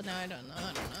 ult, so now I don't know.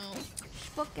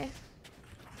 Okay.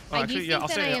 Oh, I actually, do yeah, think I'll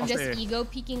that say I it, am I'll just say it. ego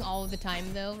peeking all the time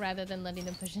though, rather than letting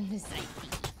them push in this side.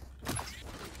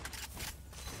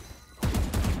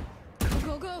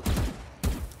 go.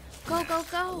 Go, go,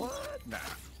 go. Nah.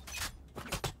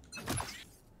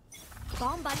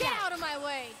 Bomb buddy. Get out of my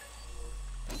way.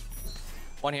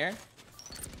 One here.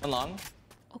 One long.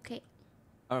 Okay.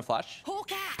 I'm gonna flash.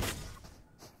 Hawk out.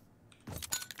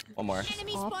 One more.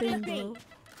 Enemy Off spotted and B. blow.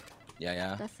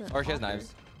 Yeah. That's it. Or she has Awkward.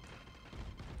 knives.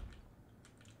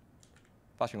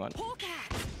 Flashing one. Hawk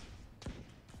out.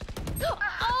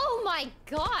 Oh my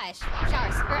gosh.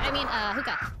 Showers. Or, I mean,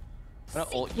 hookah. No,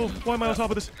 Oh, why am I on top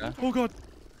of this? Oh god.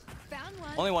 Found one.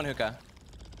 only one hookah.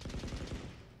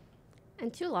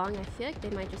 And too long. I feel like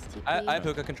they might just TP. I have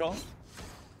hookah control.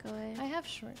 Go away. I have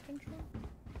short control.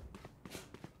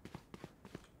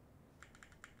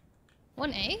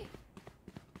 1A?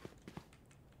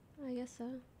 I guess so.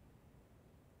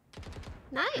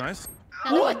 Nice. Nice.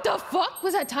 What the fuck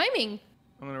was that timing?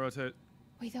 I'm gonna rotate.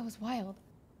 Wait, that was wild.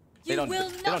 They don't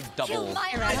double. That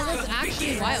was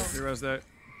actually wild. You res that.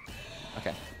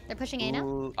 Okay. They're pushing A now.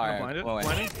 All right. Blinded. Well,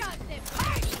 Blinding.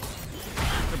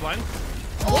 They're blind.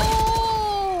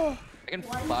 Oh! I can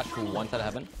flash from one side of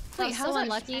heaven. Wait, how's that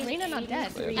unlucky? Reyna not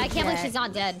dead? I can't believe she's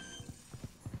not dead.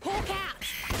 Hawk out.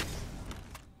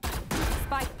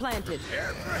 Spike planted.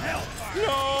 No.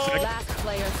 Last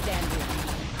player standing.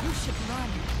 You should run.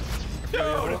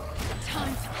 No.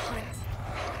 Time to hunt.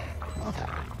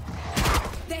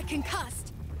 They're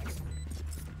concussed.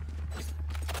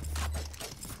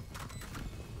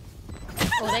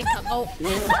 Oh, they come. Oh.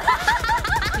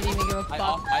 Didn't even give a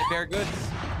fuck. I bear goods.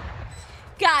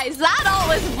 Guys, that all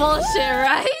was bullshit,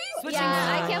 right?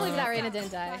 Yeah, I can't believe that Reyna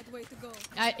didn't die. Way to go.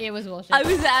 It was bullshit. I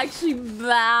was actually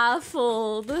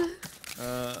baffled.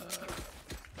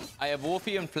 I have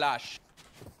Wolfie and Flash.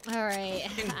 All right.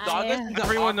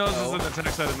 Everyone knows this is an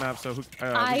attack-sided map, so who?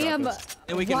 I am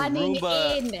And we can running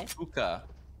Roomba in. hookah.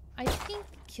 I think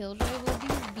Killjoy will do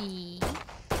B.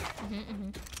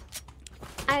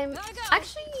 I'm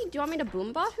actually. Do you want me to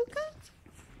boombot hookah?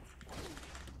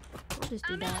 I'll just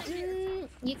do that.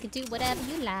 You could do whatever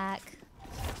you like.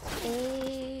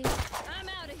 Eh. I'm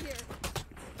out of here.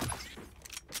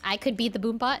 I could be the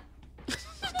boombot.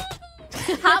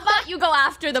 How about you go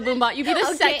after the boombot? You be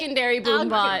the secondary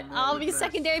boombot. I'll be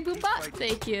secondary boombot.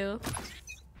 Thank you.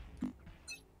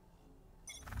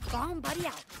 Bomb buddy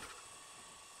out.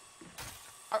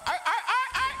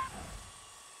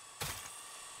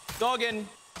 Doggin.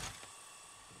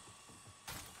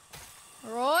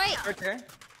 Roy. Okay.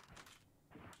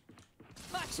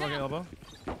 Smoking elbow.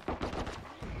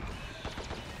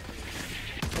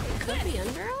 Could be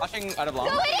under. Flashing out of long.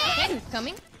 Go in.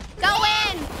 Coming. Go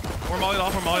in. We're mollied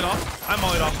off. We're mollied off. I'm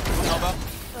mollied off. Elbow.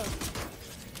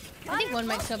 I think one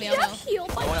might still be elbow.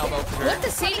 One elbow. What the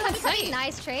same Cody, site?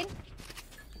 nice trade.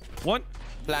 One.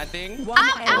 Planting.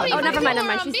 Oh, never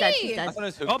mind. She's dead. She's dead. Last one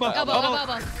is hookah. Elbow. Elbow, elbow,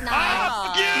 elbow.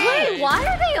 Ah, Wait, why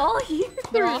are they all here?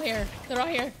 They're all here. They're all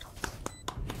here.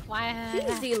 Why?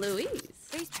 Easy, Louise.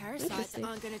 These parasites Interesting.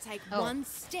 aren't going to take one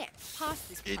step past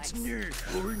this place. It's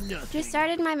nerf or nothing. Just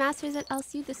started my master's at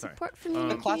LSU. The support from the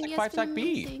The classic community has been 5-stack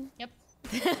B. amazing. Yep.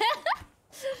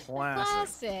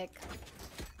 Classic.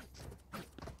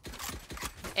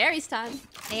 Aries time.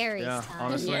 Aries Yeah, time.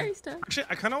 honestly. Aries time. Actually,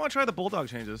 I kind of want to try the bulldog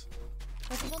changes.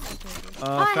 What's the bulldog changes?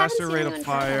 I haven't Faster seen rate of anyone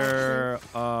try that,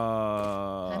 fire.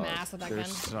 I'm ass with that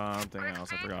There's gun. something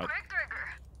else. I forgot.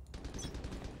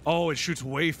 Oh, it shoots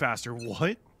way faster.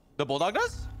 What? The bulldog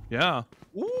does? Yeah.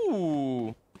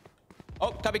 Ooh.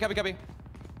 Oh, copy.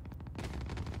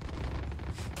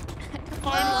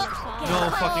 No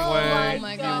fucking way. Oh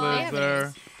my You God, they live have there.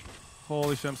 Aries.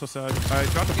 Holy shit, I'm so sad. I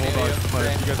dropped the Yeah, bulldog. yeah, But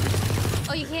yeah. you guys.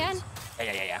 Oh, you can?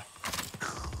 Yeah.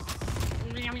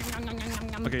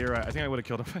 Okay, you're right. I think I would have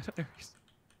killed him. Aries.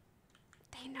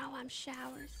 They know I'm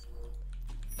showers.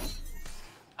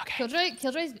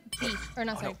 Killjoy's B. Or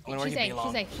no, sorry. I'm gonna She's work A. in B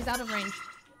long. She's out of range.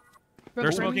 They're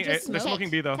Brim smoking. just They're smoked. smoking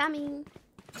B though. Coming.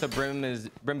 So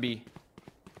Brim B.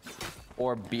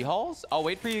 Or B halls? I'll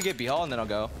wait for you to get B hall and then I'll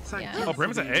go. Thank Yeah. you Oh,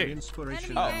 Brim's for an being A. the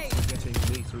inspiration Oh. for getting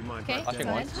me through my Okay, bad Flashing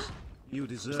go days. ahead. You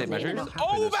deserve Save all the measures. happiness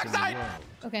Oh, in the backside! world.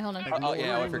 Okay, hold on. Oh,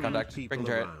 yeah, wait for Ignoring contact. people Breaking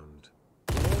turret. around.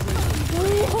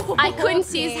 I couldn't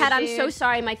see his Okay, head. I'm dude. so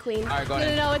sorry, my queen. All right, go No,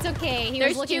 ahead. no, it's okay. He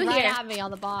There's was looking two right here. at me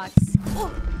on the box.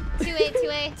 2A,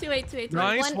 2A. 2-8.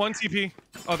 Nice. One- One TP.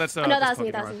 Oh, that's No, that that's was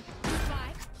me. fucking That was me.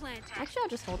 Spike planted. Actually, I'll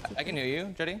just hold. I can hear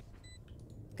you, Jody.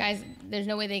 Guys, there's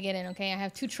no way they get in, okay? I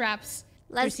have 2 traps.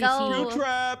 Let's through CT. go.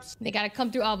 Traps. They gotta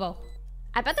come through elbow.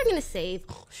 I bet they're gonna save.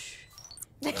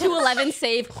 211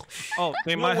 save. Oh,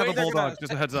 they might have a bulldog.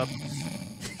 Just a heads up.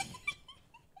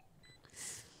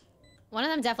 One of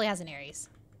them definitely has an Aries.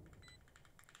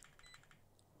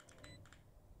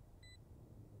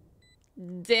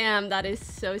 Damn, that is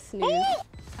so snooze.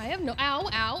 I have no. Ow,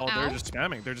 ow, Oh, ow. they're just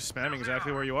spamming. They're just spamming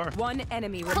exactly where you are. One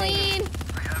enemy remaining. Clean.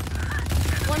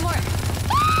 One more.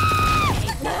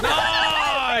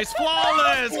 Nice,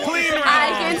 flawless, clean round. I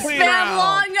can clean spam round.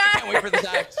 longer. Can't wait for this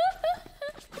act.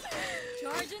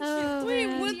 Wait,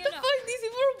 what the fuck? These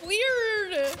people are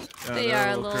weird. They they're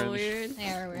are a little cringe. weird. They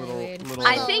are really Little- weird. little-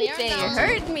 I think they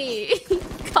heard me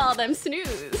call them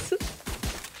snooze.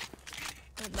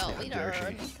 No, we dare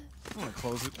don't. she. I'm gonna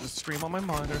close the stream on my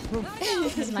monitor.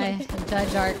 This is my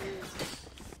judge arc.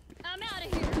 I'm out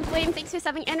of here. Flame, thanks for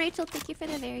subbing. And Rachel, thank you for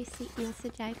the very sweet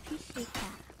message. I appreciate that.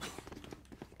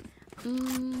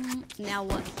 Now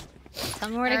what? Tell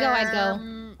me where to go, I'd go.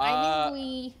 I think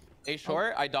we... A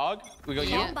short, I dog. We go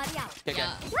you. Yeah. Somebody out. Okay,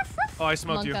 Yeah. Oh, I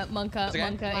smoked you. Monka,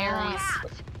 okay. Aries.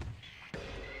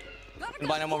 And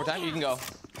blind him one more time. You can go. All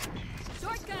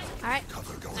right.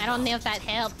 I don't know if that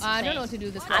helped. I don't know what to do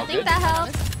this. I think that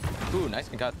helps. Ooh, nice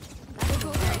concut. Very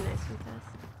nice because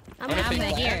I'm gonna I'm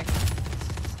fake here.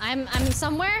 I'm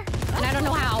somewhere, and I don't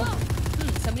know how.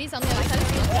 Somebody's on the other side of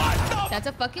the field. That's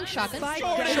a fucking shotgun.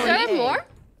 Is there more?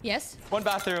 Yes. One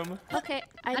bathroom. Okay,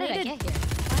 I How did I needed. get here?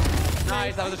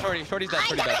 Nice, that was a shorty. Shorty's dead.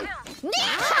 Shorty's dead.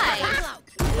 Nice.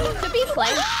 Could be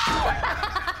Flame.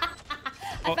 I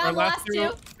found the last two.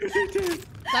 Last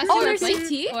Oh, two there's are playing?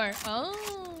 CT? Or,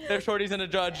 oh. There's shorties and a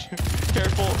judge.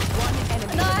 Careful.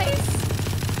 Nice.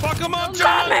 Fuck him up,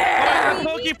 John. here.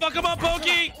 Pokey, fuck him up,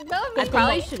 Pokey. I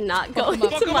probably should not go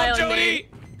Fuck into him my up, own name.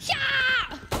 Jody.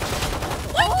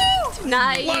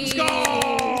 Nice. Let's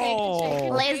go.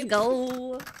 Let's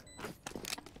go.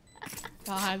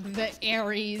 God, the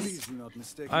Aries. Please do not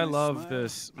mistake I my love smile.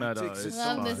 this meta. Takes It's it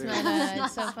Love fun. this meta.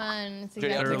 It's so fun. It's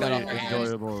Jody, I'll exactly take that what I off your want. hands.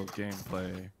 Enjoyable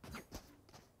gameplay.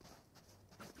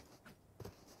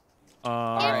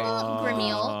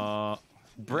 Grimiel.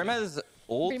 Brima's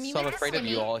old, Brimmy so I'm with afraid of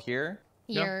you Simmy. all here.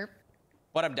 Here.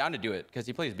 But I'm down to do it because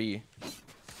he plays B.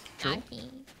 True.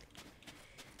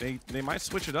 They might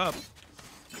switch it up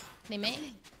They may.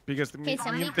 because Okay,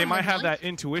 send me they from might the have bunch. that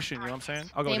intuition. You know what I'm saying?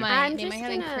 I'll go. They with you. might. I'm They just might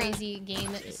have a gonna- crazy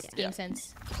game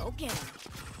sense. Okay.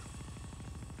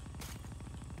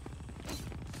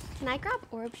 Can I grab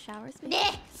orb showers? Maybe?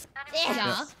 Yeah.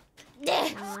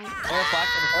 Nice. Oh, flash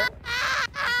on the court.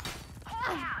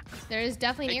 There is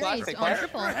definitely Take an Aries flash, on take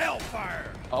triple.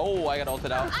 Oh, I got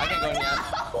ulted out. I can't go in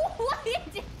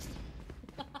yet.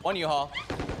 One U-Haul.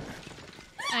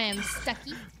 I am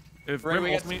stucky. If Ray, Grim we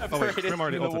ults get me, oh wait, separated Grim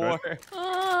already in the ulted, war. right?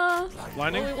 What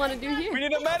Blinding? do we want to do We here?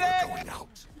 need a medic!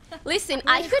 Listen,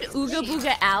 I could ooga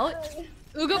booga out.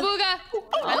 Ooga booga.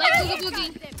 I like ooga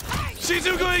boogie. She's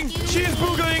oogling! She is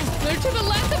boogling! They're to the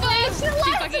left of us. She's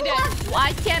fucking dead.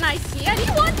 Why can't I see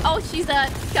anyone? Oh, she's a.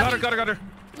 Got her.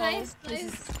 Nice. This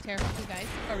is terrible. You guys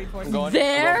are reporting. I'm going.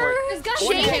 Their I'm going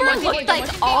for it. chamber looked like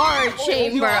our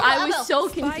chamber. I was so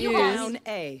Down confused.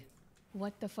 A.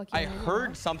 What the fuck? I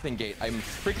heard something gate. I'm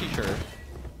pretty sure.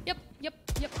 Yep.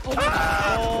 Oh my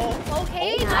god.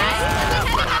 Okay, Nice.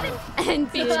 nice. And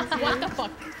Bitch, what the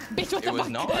fuck? Bitch, what the It was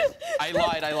fuck? not. I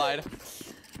lied.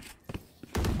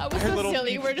 I was Her so little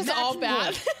silly. peep. We're just all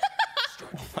bad.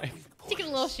 My- Taking a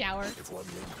little shower.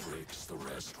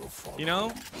 You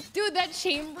know? Dude, that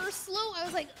chamber slow, I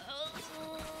was like,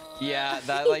 Yeah,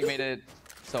 that like made it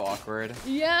so awkward.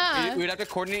 yeah. We'd have to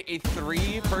coordinate a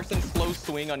 3-person slow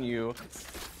swing on you.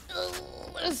 It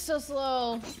was so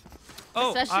slow.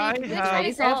 Oh, Especially I with have.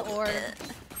 Razor.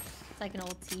 It's like an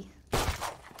old tea.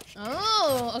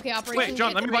 Oh, okay. Operation. Wait,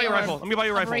 John, let me buy you a rifle. Let me buy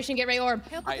you a rifle. Operation Get Ray Orb.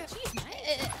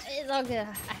 It's all good.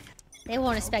 They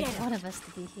won't expect one of us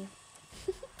to be here.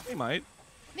 They might.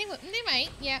 They might,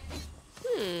 yeah.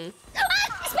 Expected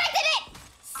it!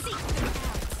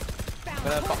 I'm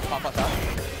gonna pop us out.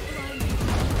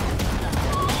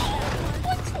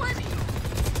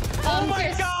 Oh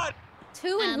my god!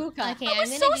 2 in hookah. Okay, I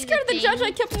was I'm so gonna do scared of the thing. judge.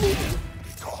 I kept moving.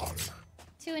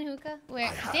 2 in hookah.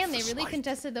 Where? Damn, they really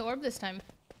contested the orb this time.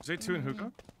 Is it 2 in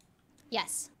hookah?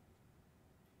 Yes.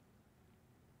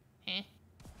 Eh.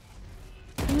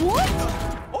 What?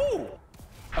 Oh!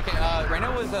 Okay,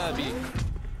 Reyna was B.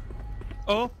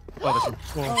 Oh. Oh,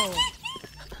 that's cool.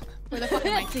 Where the fuck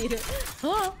am I?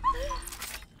 Oh.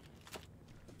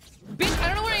 Bitch, I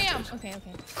don't know where I am. Okay.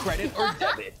 Credit or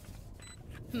debit?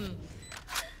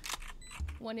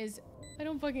 One is. I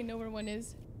don't fucking know where one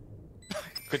is.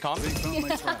 Good comp? Found my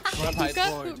traps.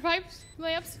 Hookah, pipes,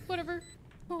 lamps, whatever.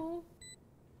 Oh.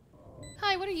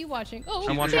 Hi, what are you watching? Oh,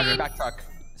 I'm watching Jane. Back truck.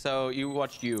 So you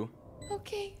watched you.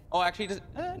 Okay. Oh, actually, does,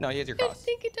 no, he has your I cross.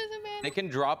 think it doesn't matter. They can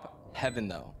drop heaven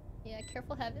though. Yeah,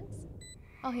 careful heavens.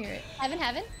 I'll hear it.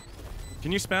 Heaven.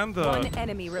 Can you spam the? One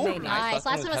enemy remaining. Nice.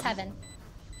 Last one was heaven. heaven.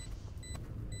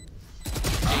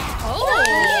 Oh!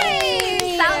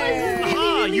 That was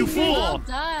Ah, you Well fool!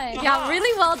 done. Yeah,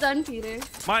 really well done, Peter.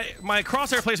 My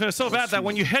crosshair placement is so bad that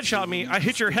when you headshot me, I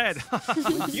hit your head.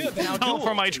 You have been Fell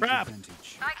for my trap.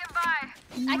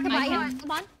 I can buy him.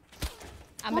 Come on.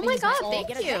 I'm Oh gonna my use god, ult.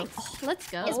 thank you. Oh, let's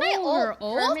go. Is my her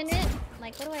ult permanent?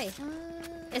 Like, what do I?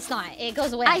 It's not. It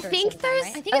goes away. after a certain time,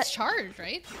 right? I think it's charged,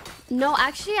 right? No,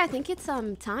 actually, I think it's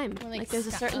time. like There's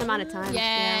a certain amount of time.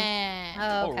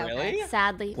 Yeah. Oh, Oh, really?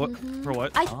 Sadly. What? For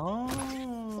what? I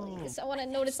I want to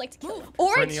notice like to kill.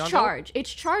 or For it's Neon charge. It's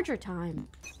charger time.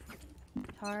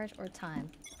 Charge or time.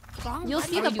 You'll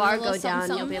see Are the we doing bar a little go down.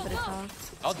 something, You'll be able to something?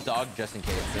 tell. I'll dog just in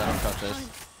case. 'Cause I don't trust this.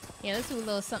 Yeah, let's do a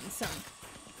little something, something.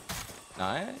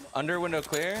 Nice. Under window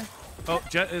clear. Oh,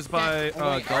 Jet is by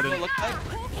Wait, garden. look like.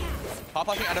 Pop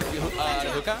flashing out of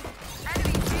hookah.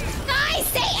 Nice.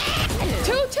 Stay in.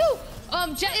 Two.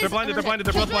 Jet is. They're blinded. They're blinded.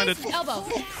 They're both blinded. Elbow.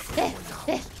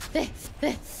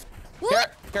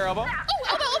 Care elbow. Oh,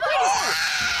 elbow.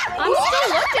 I'm still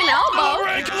looking, elbow. All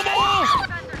right, kill them all. I'm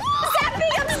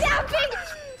zapping.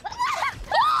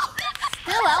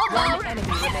 Still elbow.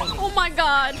 Oh my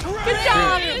god. Good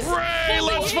job. Ray,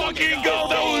 let's fucking go.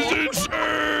 That was insane.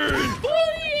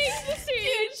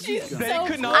 They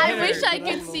could not I hit her. wish I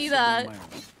could see that.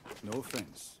 No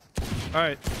offense. All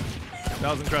right,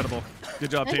 that was incredible.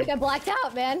 Good job, I team. think I blacked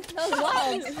out, man. That was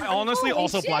wild. I honestly Holy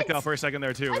also shit. blacked out for a second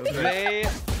there too. It was great.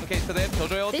 Okay, so they have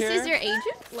Killjoy ult This here. is your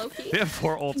agent, Loki. They have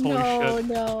 4 ults. Holy shit.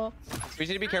 No. We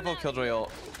need to be careful of Killjoy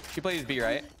ult. She plays B,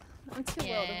 right? I'm too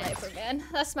well to Viper, man.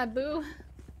 That's my boo.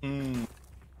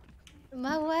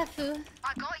 My waifu.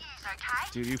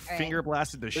 Dude, you finger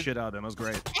blasted the shit out of them. It was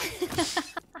great.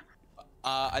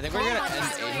 I think we're gonna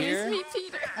end A here.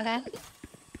 Okay.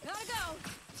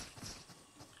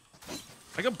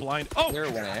 I got blind. Oh, They're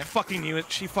winning. I fucking knew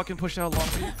it. She fucking pushed out long.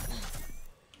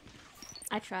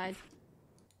 I tried.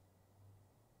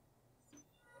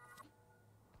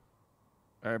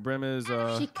 All right, Brim is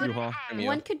She could, U-Haul.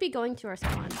 one could be going to our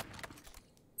spawn.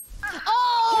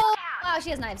 Oh! Wow,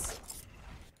 she has knives.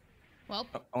 Well,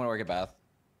 I want to work at Bath.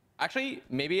 Actually,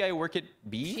 maybe I work at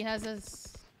B. she has a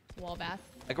wall bath.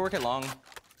 I could work at Long.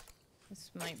 This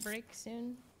might break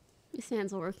soon. This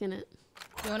man's working it.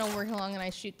 You want to work along and I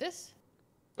shoot this?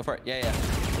 Go for it. Yeah, yeah.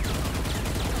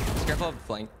 Just careful of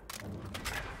flank.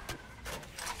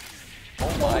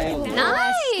 Oh my.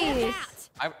 Nice!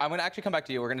 I'm gonna actually come back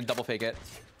to you. We're gonna double fake it.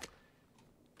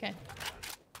 Okay.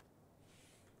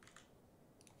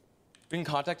 Bring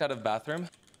contact out of bathroom.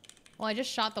 Well, I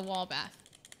just shot the wall bath.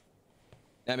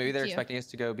 Yeah, maybe they're Thank you. expecting us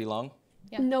to go be long.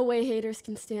 Yeah. No way haters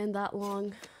can stand that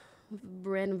long of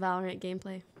random Valorant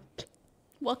gameplay.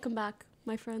 Welcome back,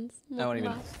 my friends. I won't Welcome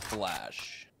even back.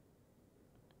 flash.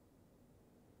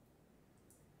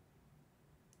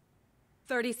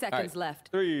 30 seconds left.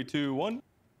 3, 2, 1.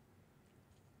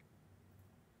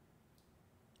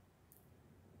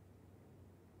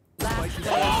 My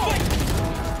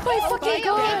fucking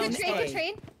god! Good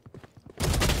trade.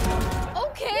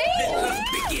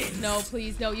 Okay. No,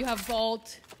 please, no. You have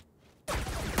vault.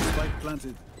 Spike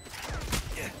planted.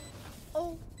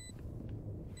 Oh.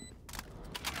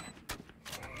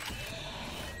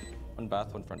 One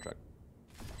bath, one front truck.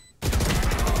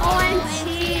 Oh,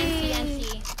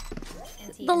 NT!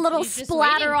 The little He's just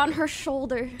splatter waiting. on her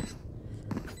shoulder.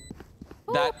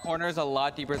 That corner is a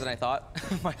lot deeper than I thought.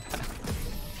 My bad.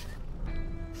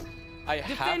 I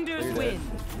Defenders have win.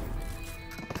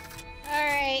 All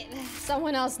right.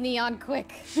 Someone else neon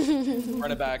quick.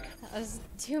 Run it back. That was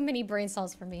too many brain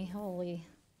cells for me. Holy.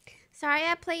 Sorry,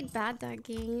 I played bad that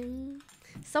game.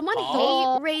 Someone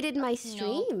Oh. hate rated my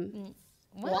stream.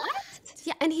 What?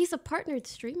 Yeah, and he's a partnered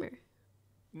streamer.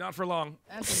 Not for long.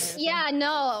 That's Yeah,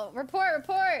 no. Report.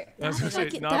 That's for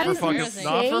Fucking- not that for is fucking, embarrassing.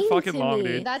 not for insane fucking to long, me.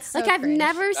 dude. That's so Like, I've cringe.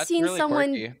 never That's seen really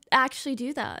someone quirky. actually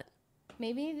do that.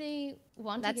 Maybe they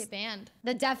want That's- to get banned.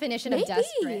 The definition of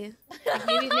desperate.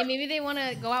 Maybe. Maybe they want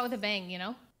to go out with a bang, you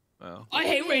know? Oh. I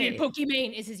hate rated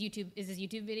Pokimane is his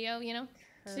YouTube video, you know?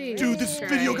 Dude, this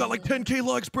video got like 10K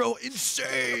likes, bro.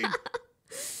 Insane.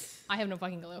 I have no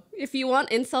fucking clue. If you want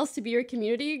insults to be your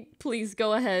community, please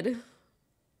go ahead.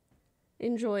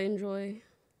 Enjoy.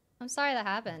 I'm sorry that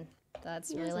happened.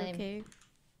 That's really lame. okay.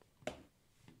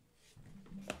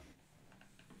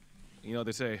 You know what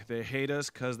they say? They hate us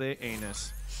because they ain't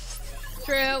us.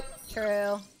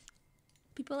 True.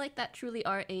 People like that truly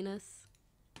are anus.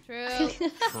 True.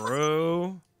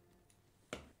 True.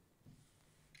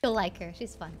 You'll like her.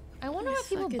 She's fun. I wonder That's what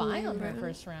people fucking buy lame, on their bro.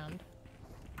 first round.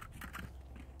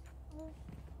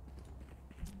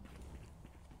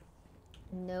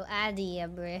 No idea,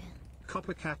 bruh.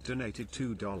 Coppercat donated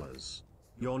 $2.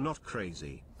 You're not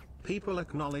crazy. People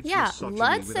acknowledge Yeah, misogyny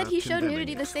Lud said without he showed condemning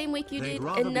nudity it. the same week you They'd did,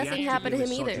 rather and be nothing happened to him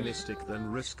actively either. misogynistic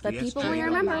than risk But the people will SJW.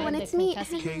 remember when it's me.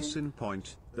 Case in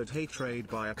point, that hatred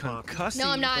by a partner. No,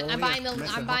 I'm not. I'm buying the.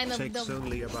 Meta I'm buying hot the. takes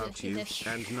only about you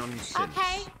and none since.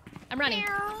 Okay. I'm running.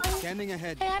 Scanning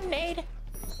ahead. I have nade.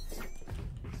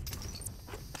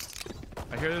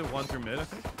 I hear one through mid, I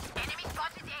think.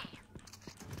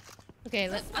 Okay,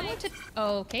 I'm going to.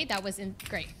 Oh, okay, that was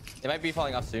great. They might be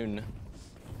falling off soon.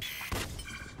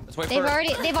 Let's wait They've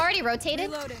for. already rotated.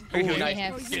 Ooh, They nice.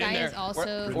 have Get in Sky there. is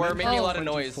also. We're making a lot of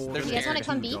Oh. noise. They're You guys scared. wanna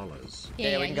come B?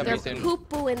 Yeah, we can come They're B soon.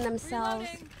 poo-pooing themselves.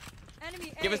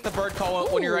 Give us the bird call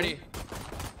when you're ready.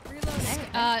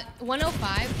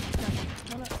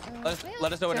 105.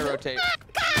 Let us know when to rotate.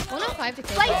 105 to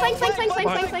Flank, flank, flank, flank, flank,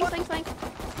 flank, flank, flank, flank.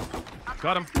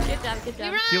 Got him. Good job, good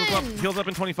job. Heals up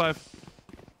in 25.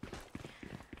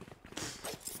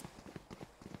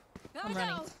 I'm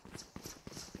running.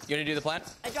 You gonna do the plant?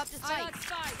 I dropped the spike.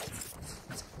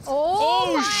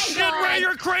 Oh shit, Ray,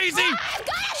 you're crazy!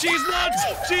 She's nuts!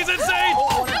 She's insane!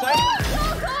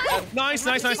 Nice,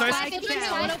 nice, nice, nice.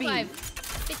 105.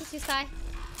 52 Sky.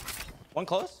 One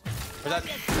close? Or is that...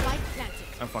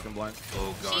 I'm fucking blind.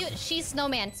 Oh god. She's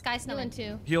snowman. Sky snowman.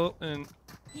 Too. Heal and...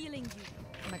 Healing you.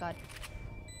 Oh my god.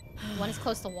 One is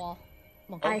close to wall.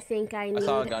 I think I need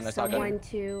saw a gun, I saw a gun. someone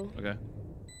to Okay.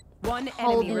 One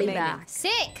hold enemy me remaining. back.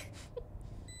 Sick.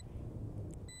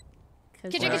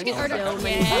 Could you There just get are ordered? so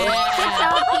many. Good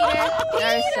job, Peter.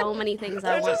 There are so many things I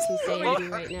want to say to you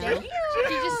right now. You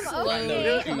just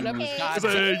slowly coming up.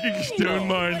 Hey, you don't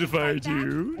mind if I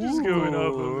do. Just going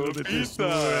up a little bit this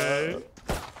way.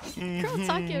 Girl,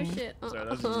 talk your shit. Sorry,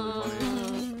 that's just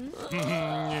really funny.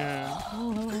 Yeah.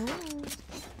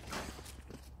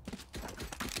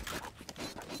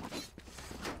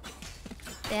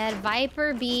 They had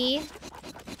Viper B.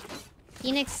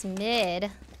 Phoenix mid.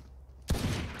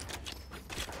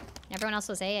 Everyone else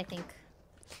was A, I think.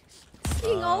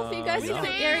 Seeing all of you guys yeah. in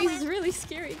the Aries is really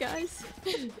scary, guys.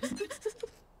 Dude,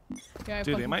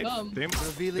 they might.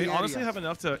 They honestly have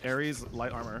enough to Ares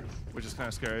light armor, which is kind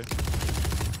of scary.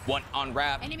 One on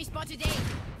wrap. Enemy spotted A.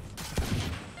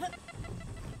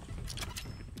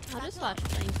 I'll just watch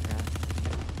things, bro.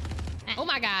 Oh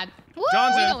my god. Woo!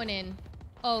 Johnson. We going in.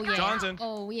 Oh yeah. Johnson.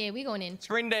 Oh yeah, we going in.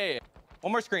 Screen day.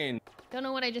 One more screen. Don't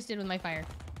know what I just did with my fire.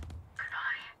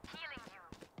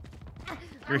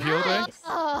 You're healed, Ray?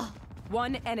 Oh,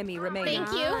 One enemy remaining.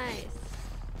 thank you. Nice.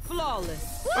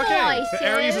 Flawless. Okay, the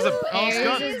Ares is a balanced Ares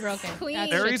gun. is broken. Queen.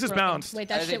 That Ares shit's is broken. bounced. Wait,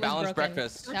 That that is a shit was balanced broken.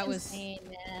 breakfast. That was. Insane,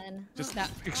 man. Just That-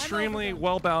 extremely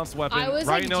well balanced weapon. I was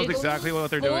Right like, knows exactly what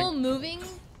they're doing. full moving.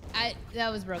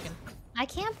 That was broken. I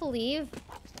can't believe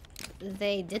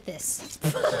they did this.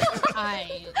 Yeah.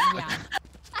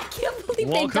 I can't believe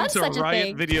Welcome they've done to such a Riot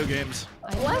thing. video games.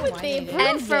 Why would they prove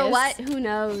And for this? what? Who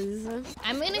knows?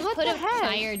 I'm gonna What put the a heck?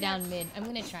 fire down mid. I'm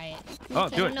gonna try it. Oh, I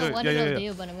do don't it, know do it. what Yeah, it'll yeah, yeah.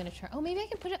 do, but I'm gonna try. Oh, maybe I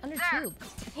can put it under tube.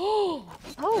 Oh,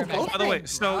 By the way,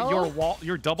 so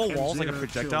your double wall's like a M021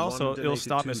 projectile, so it'll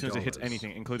stop as soon as it $2. hits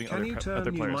anything, including Can you other turn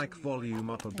your players. mic volume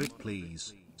up a bit,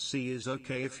 please? C is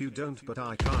okay if you don't, but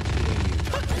I can't hear you.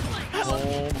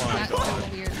 Oh my That's god.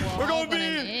 a weird wall. We're going but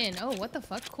I'm B. in. Oh, what the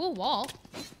fuck? Cool wall.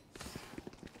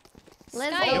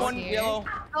 Let's Sky go. is One here. yellow.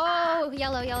 Oh,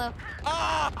 yellow, yellow.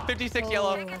 Ah, 56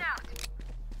 yellow.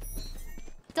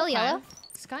 Still yellow.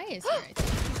 Sky is here. I think.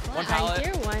 One I pallet.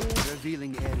 hear one.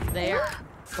 Revealing area. There.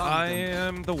 I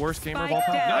am the worst gamer of all Spike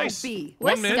time. down Nice. B.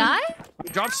 What, One mid. Sky?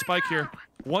 Drop spike here.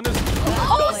 One is.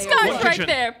 Oh, Sky's One right kitchen.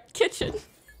 there. Kitchen.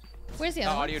 Where's the The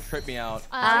other one? audio tripped me out.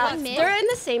 One mid. They're in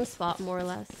the same spot, more or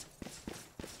less.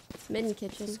 Mid and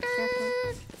kitchen.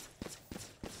 Careful.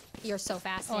 You're so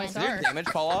fast, Oh, I man. saw Did your her. damage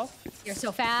fall off? You're so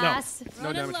No, fast.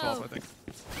 no damage falls, I think.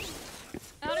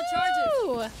 Out of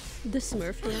charges. Ooh. The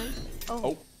Smurf man.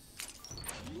 Oh.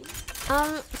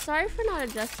 Sorry for not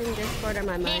adjusting Discord or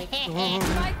my mic.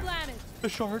 Spike planted. The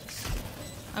sharks.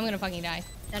 I'm gonna fucking die.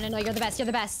 No, you're the best. You're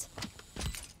the best.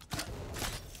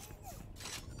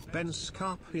 Ben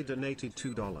Scarpy donated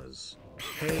 $2.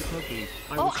 Hey, Puggy,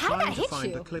 I Oh, was how did trying I to hit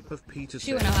find you? a clip of Peter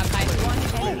She went saying out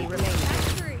high. One enemy remaining.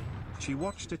 Factory. she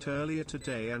watched it earlier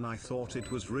today and I thought it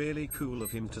was really cool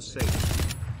of him to say.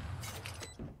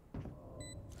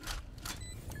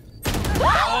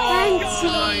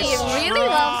 Really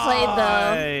well played,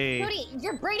 though. Hey. Cody,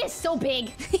 your brain is so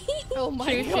big. Oh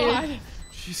my god.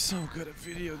 She's so good at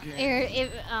video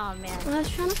games. Oh man. I was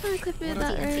trying to find a clip of that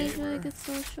What earlier is it? really good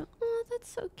social. Oh, that's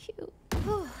so cute.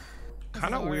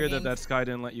 Kind of Sorry. weird that Sky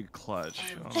didn't let you clutch.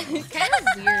 I don't know. Kind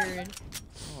of weird.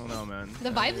 I don't know, man. The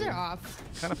vibes are off.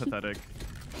 Kind of pathetic.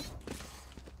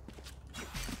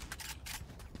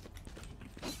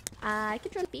 I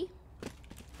could run B.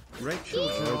 Rachel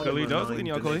Locally,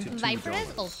 Geronimo locally. donated Viper has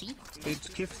 $2. ulti. It's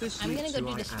Kif this I'm gonna week, go so do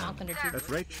I the smoke am. under two. At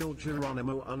Rachel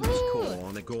Geronimo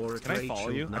 _ Negora. Can I follow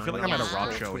you? I feel like I'm at a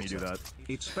rock show when you do that.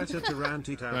 It's better to rant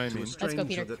it out I to mean. a Let's go, stranger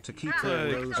Peter. that to keep I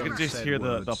their rose can just unsaid hear the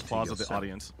words to applause of the yourself.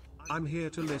 audience. I'm here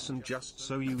to listen just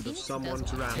so you'd have someone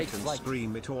to rant Takes and like-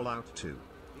 scream it all out to.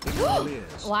 It all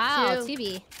is. Wow, Two.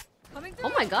 TB.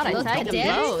 Oh my god, I Look tagged at them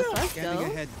this. both. Let's Scanning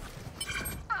go. ahead.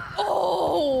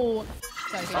 Oh!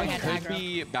 Sorry, Someone I had could aggro.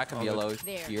 be back of yellow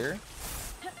There. here.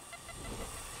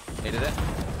 They did it.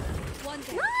 One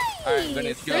down. Nice! All right,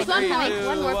 Venice, go. There's one 3, coming. 2,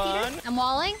 One more, 1. Peter. I'm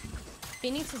walling.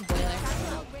 Phoenix is boiler.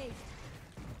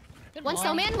 Good One morning.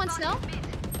 snowman, one snow.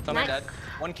 Someone Nice. dead.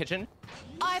 One kitchen.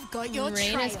 I've got your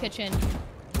Raina's trail. kitchen.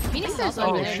 Phoenix is there's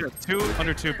also Oh one there. shit, two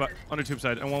under tube, under tube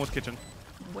side, and one with kitchen.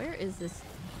 Where is this?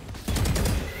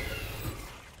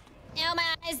 Ow, my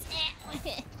eyes.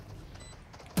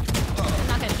 I'm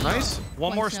not gonna Nice.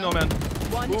 One more snow. snowman.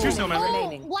 One Two enemy snowmen.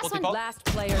 remaining. Last one. Multi-pop. Last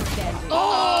player standing.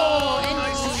 Oh!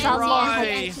 Nice Sounds try.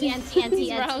 like anti.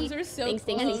 These rounds are so Thanks,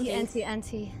 thanks, close. thanks.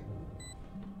 Anti.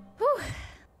 Whew.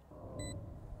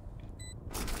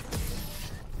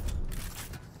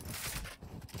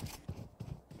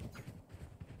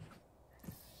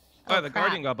 Oh, Oh, the crap.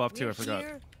 Guardian got buffed too. I forgot.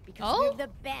 Here because Oh? we're the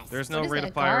best. There's What no is rate it, of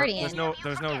a fire. Guardian?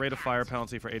 There's no rate of fire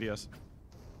penalty for ADS.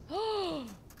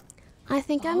 I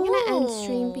think I'm gonna end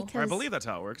stream Oh. because I believe that's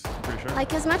how it works. I'm pretty sure.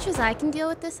 like as much as I can deal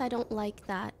with this, I don't like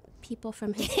that people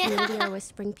from his community are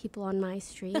whispering people on my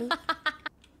stream.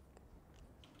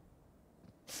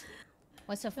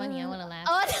 What's so funny? I want to laugh.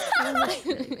 Oh, sorry,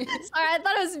 I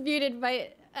thought I was muted by.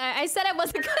 I said I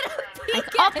wasn't gonna.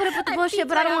 Like, I'll put up with the bullshit,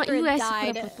 but I don't want after you it guys to put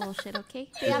died. up with bullshit, okay?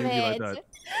 Damn Give you like it. that.